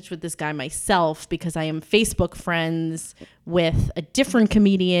get in touch with this guy myself because I am Facebook friends with a different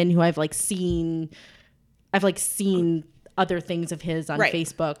comedian who I've seen other things of his on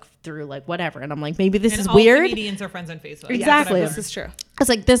Facebook through like whatever. And I'm like, maybe this is all weird. Comedians are friends on Facebook. Exactly. This is true. I was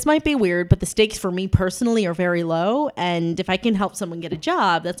like, this might be weird, but the stakes for me personally are very low. And if I can help someone get a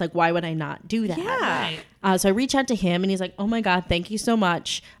job, that's like, why would I not do that? Yeah. Right. So I reach out to him and he's like, oh my God, thank you so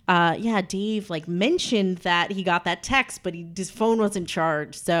much. Dave mentioned that he got that text, but his phone wasn't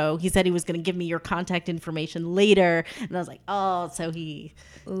charged. So he said he was going to give me your contact information later. And I was like, oh, so he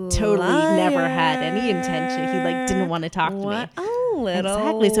totally never had any intention. He didn't want to talk to me. Oh, little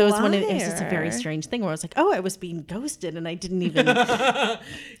Exactly. So it was just a very liar. strange thing where I was like, oh, I was being ghosted and I didn't even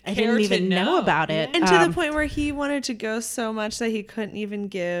know about it. And to the point where he wanted to go so much that he couldn't even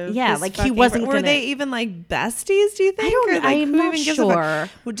give. Yeah, his like he fucking- wasn't Were gonna- they even like besties? Do you think? I don't. Or, like, I'm who not even gives a fuck? sure.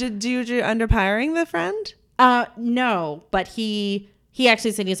 Well, did you end up hiring the friend? No, but he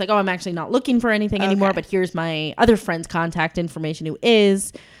actually said, he's like, oh, I'm actually not looking for anything anymore, Okay. but here's my other friend's contact information who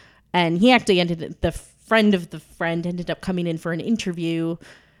is. And he actually the friend of the friend ended up coming in for an interview.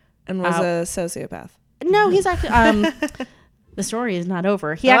 And was a sociopath. No, he's actually, the story is not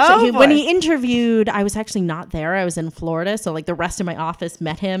over. He actually, when boy. he interviewed, I was actually not there. I was in Florida. So like the rest of my office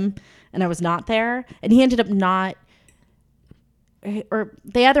met him and I was not there. And he ended up or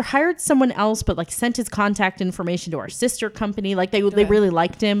they either hired someone else, but like sent his contact information to our sister company. Like they really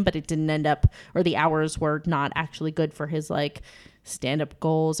liked him, but it didn't end up, or the hours were not actually good for his like stand-up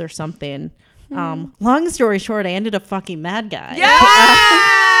goals or something. Long story short, I ended up fucking Mad Guy.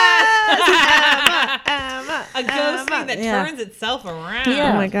 A ghosting that Yeah. turns itself around.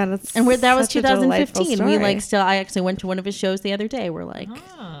 Yeah. Oh my god, that's And that was such a delightful 2015. We story. like still. I actually went to one of his shows the other day. We're like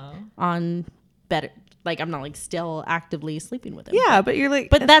Oh. on better. Like I'm not like still actively sleeping with him. Yeah, but you're like,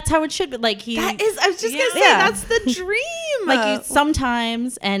 But that's how it should be. Like he. that is. I was just gonna say Yeah. that's the dream. like you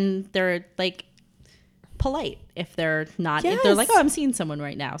sometimes, and they're like polite if they're not. If they're like, Yes. oh, I'm seeing someone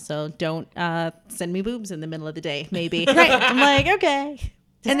right now, so don't send me boobs in the middle of the day. Maybe. I'm like, okay.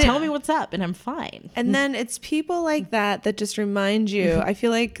 Just tell me what's up, and I'm fine. And then it's people like that that just remind you. I feel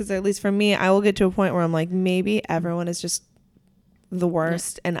like, because at least for me, I will get to a point where I'm like, maybe everyone is just the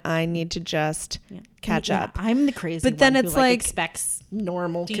worst, and I need to just catch Yeah, up. I'm the crazy. But then one it's who, like expects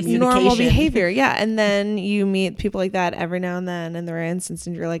normal Decent. communication. Normal behavior, yeah. And then you meet people like that every now and then in the rare instance,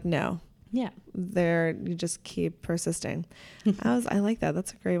 and you're like, no, Yeah. you just keep persisting. I like that.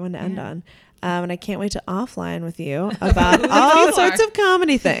 That's a great one to end on. And I can't wait to offline with you about all You sorts are. of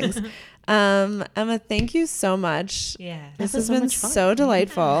comedy things. Emma, thank you so much. Yeah. This has was so been much fun. so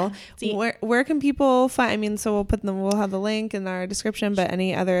delightful. See- Where can people find? I mean, so we'll have the link in our description. But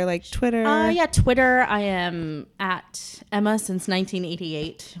any other like Twitter? Yeah, Twitter. I am at Emma since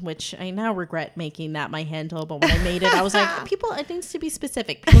 1988, which I now regret making that my handle. But when I made it, I was like, it needs to be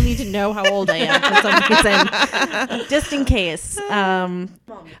specific. People need to know how old I am for some reason, just in case.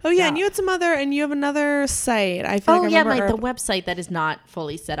 Oh yeah, and you had some other, and you have another site. I feel Oh like I yeah, remember the website that is not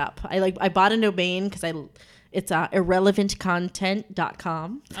fully set up. I bought a domain because it's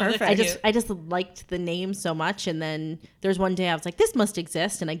irrelevantcontent.com. Perfect. I just liked the name so much, and then there's one day I was like, this must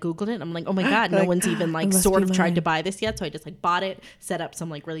exist, and I googled it and I'm like, oh my god, no Like, one's even like it must sort be of tried mine. to buy this yet. So I just like bought it, set up some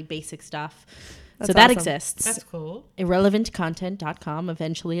like really basic stuff. That's So that awesome. exists. That's cool. Irrelevantcontent.com.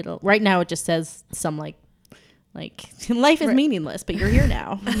 Eventually right now it just says some like life is meaningless, but you're here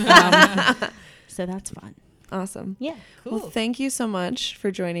now. So that's fun. Awesome. Yeah. Cool. Well, thank you so much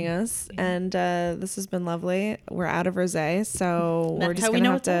for joining us, and this has been lovely. We're out of rosé, so That's we're just how we gonna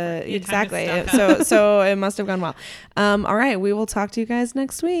know have it's to over. You time to exactly. stock up. So it must have gone well. All right, we will talk to you guys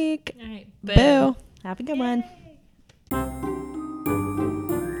next week. All right. Boo. Have a good one.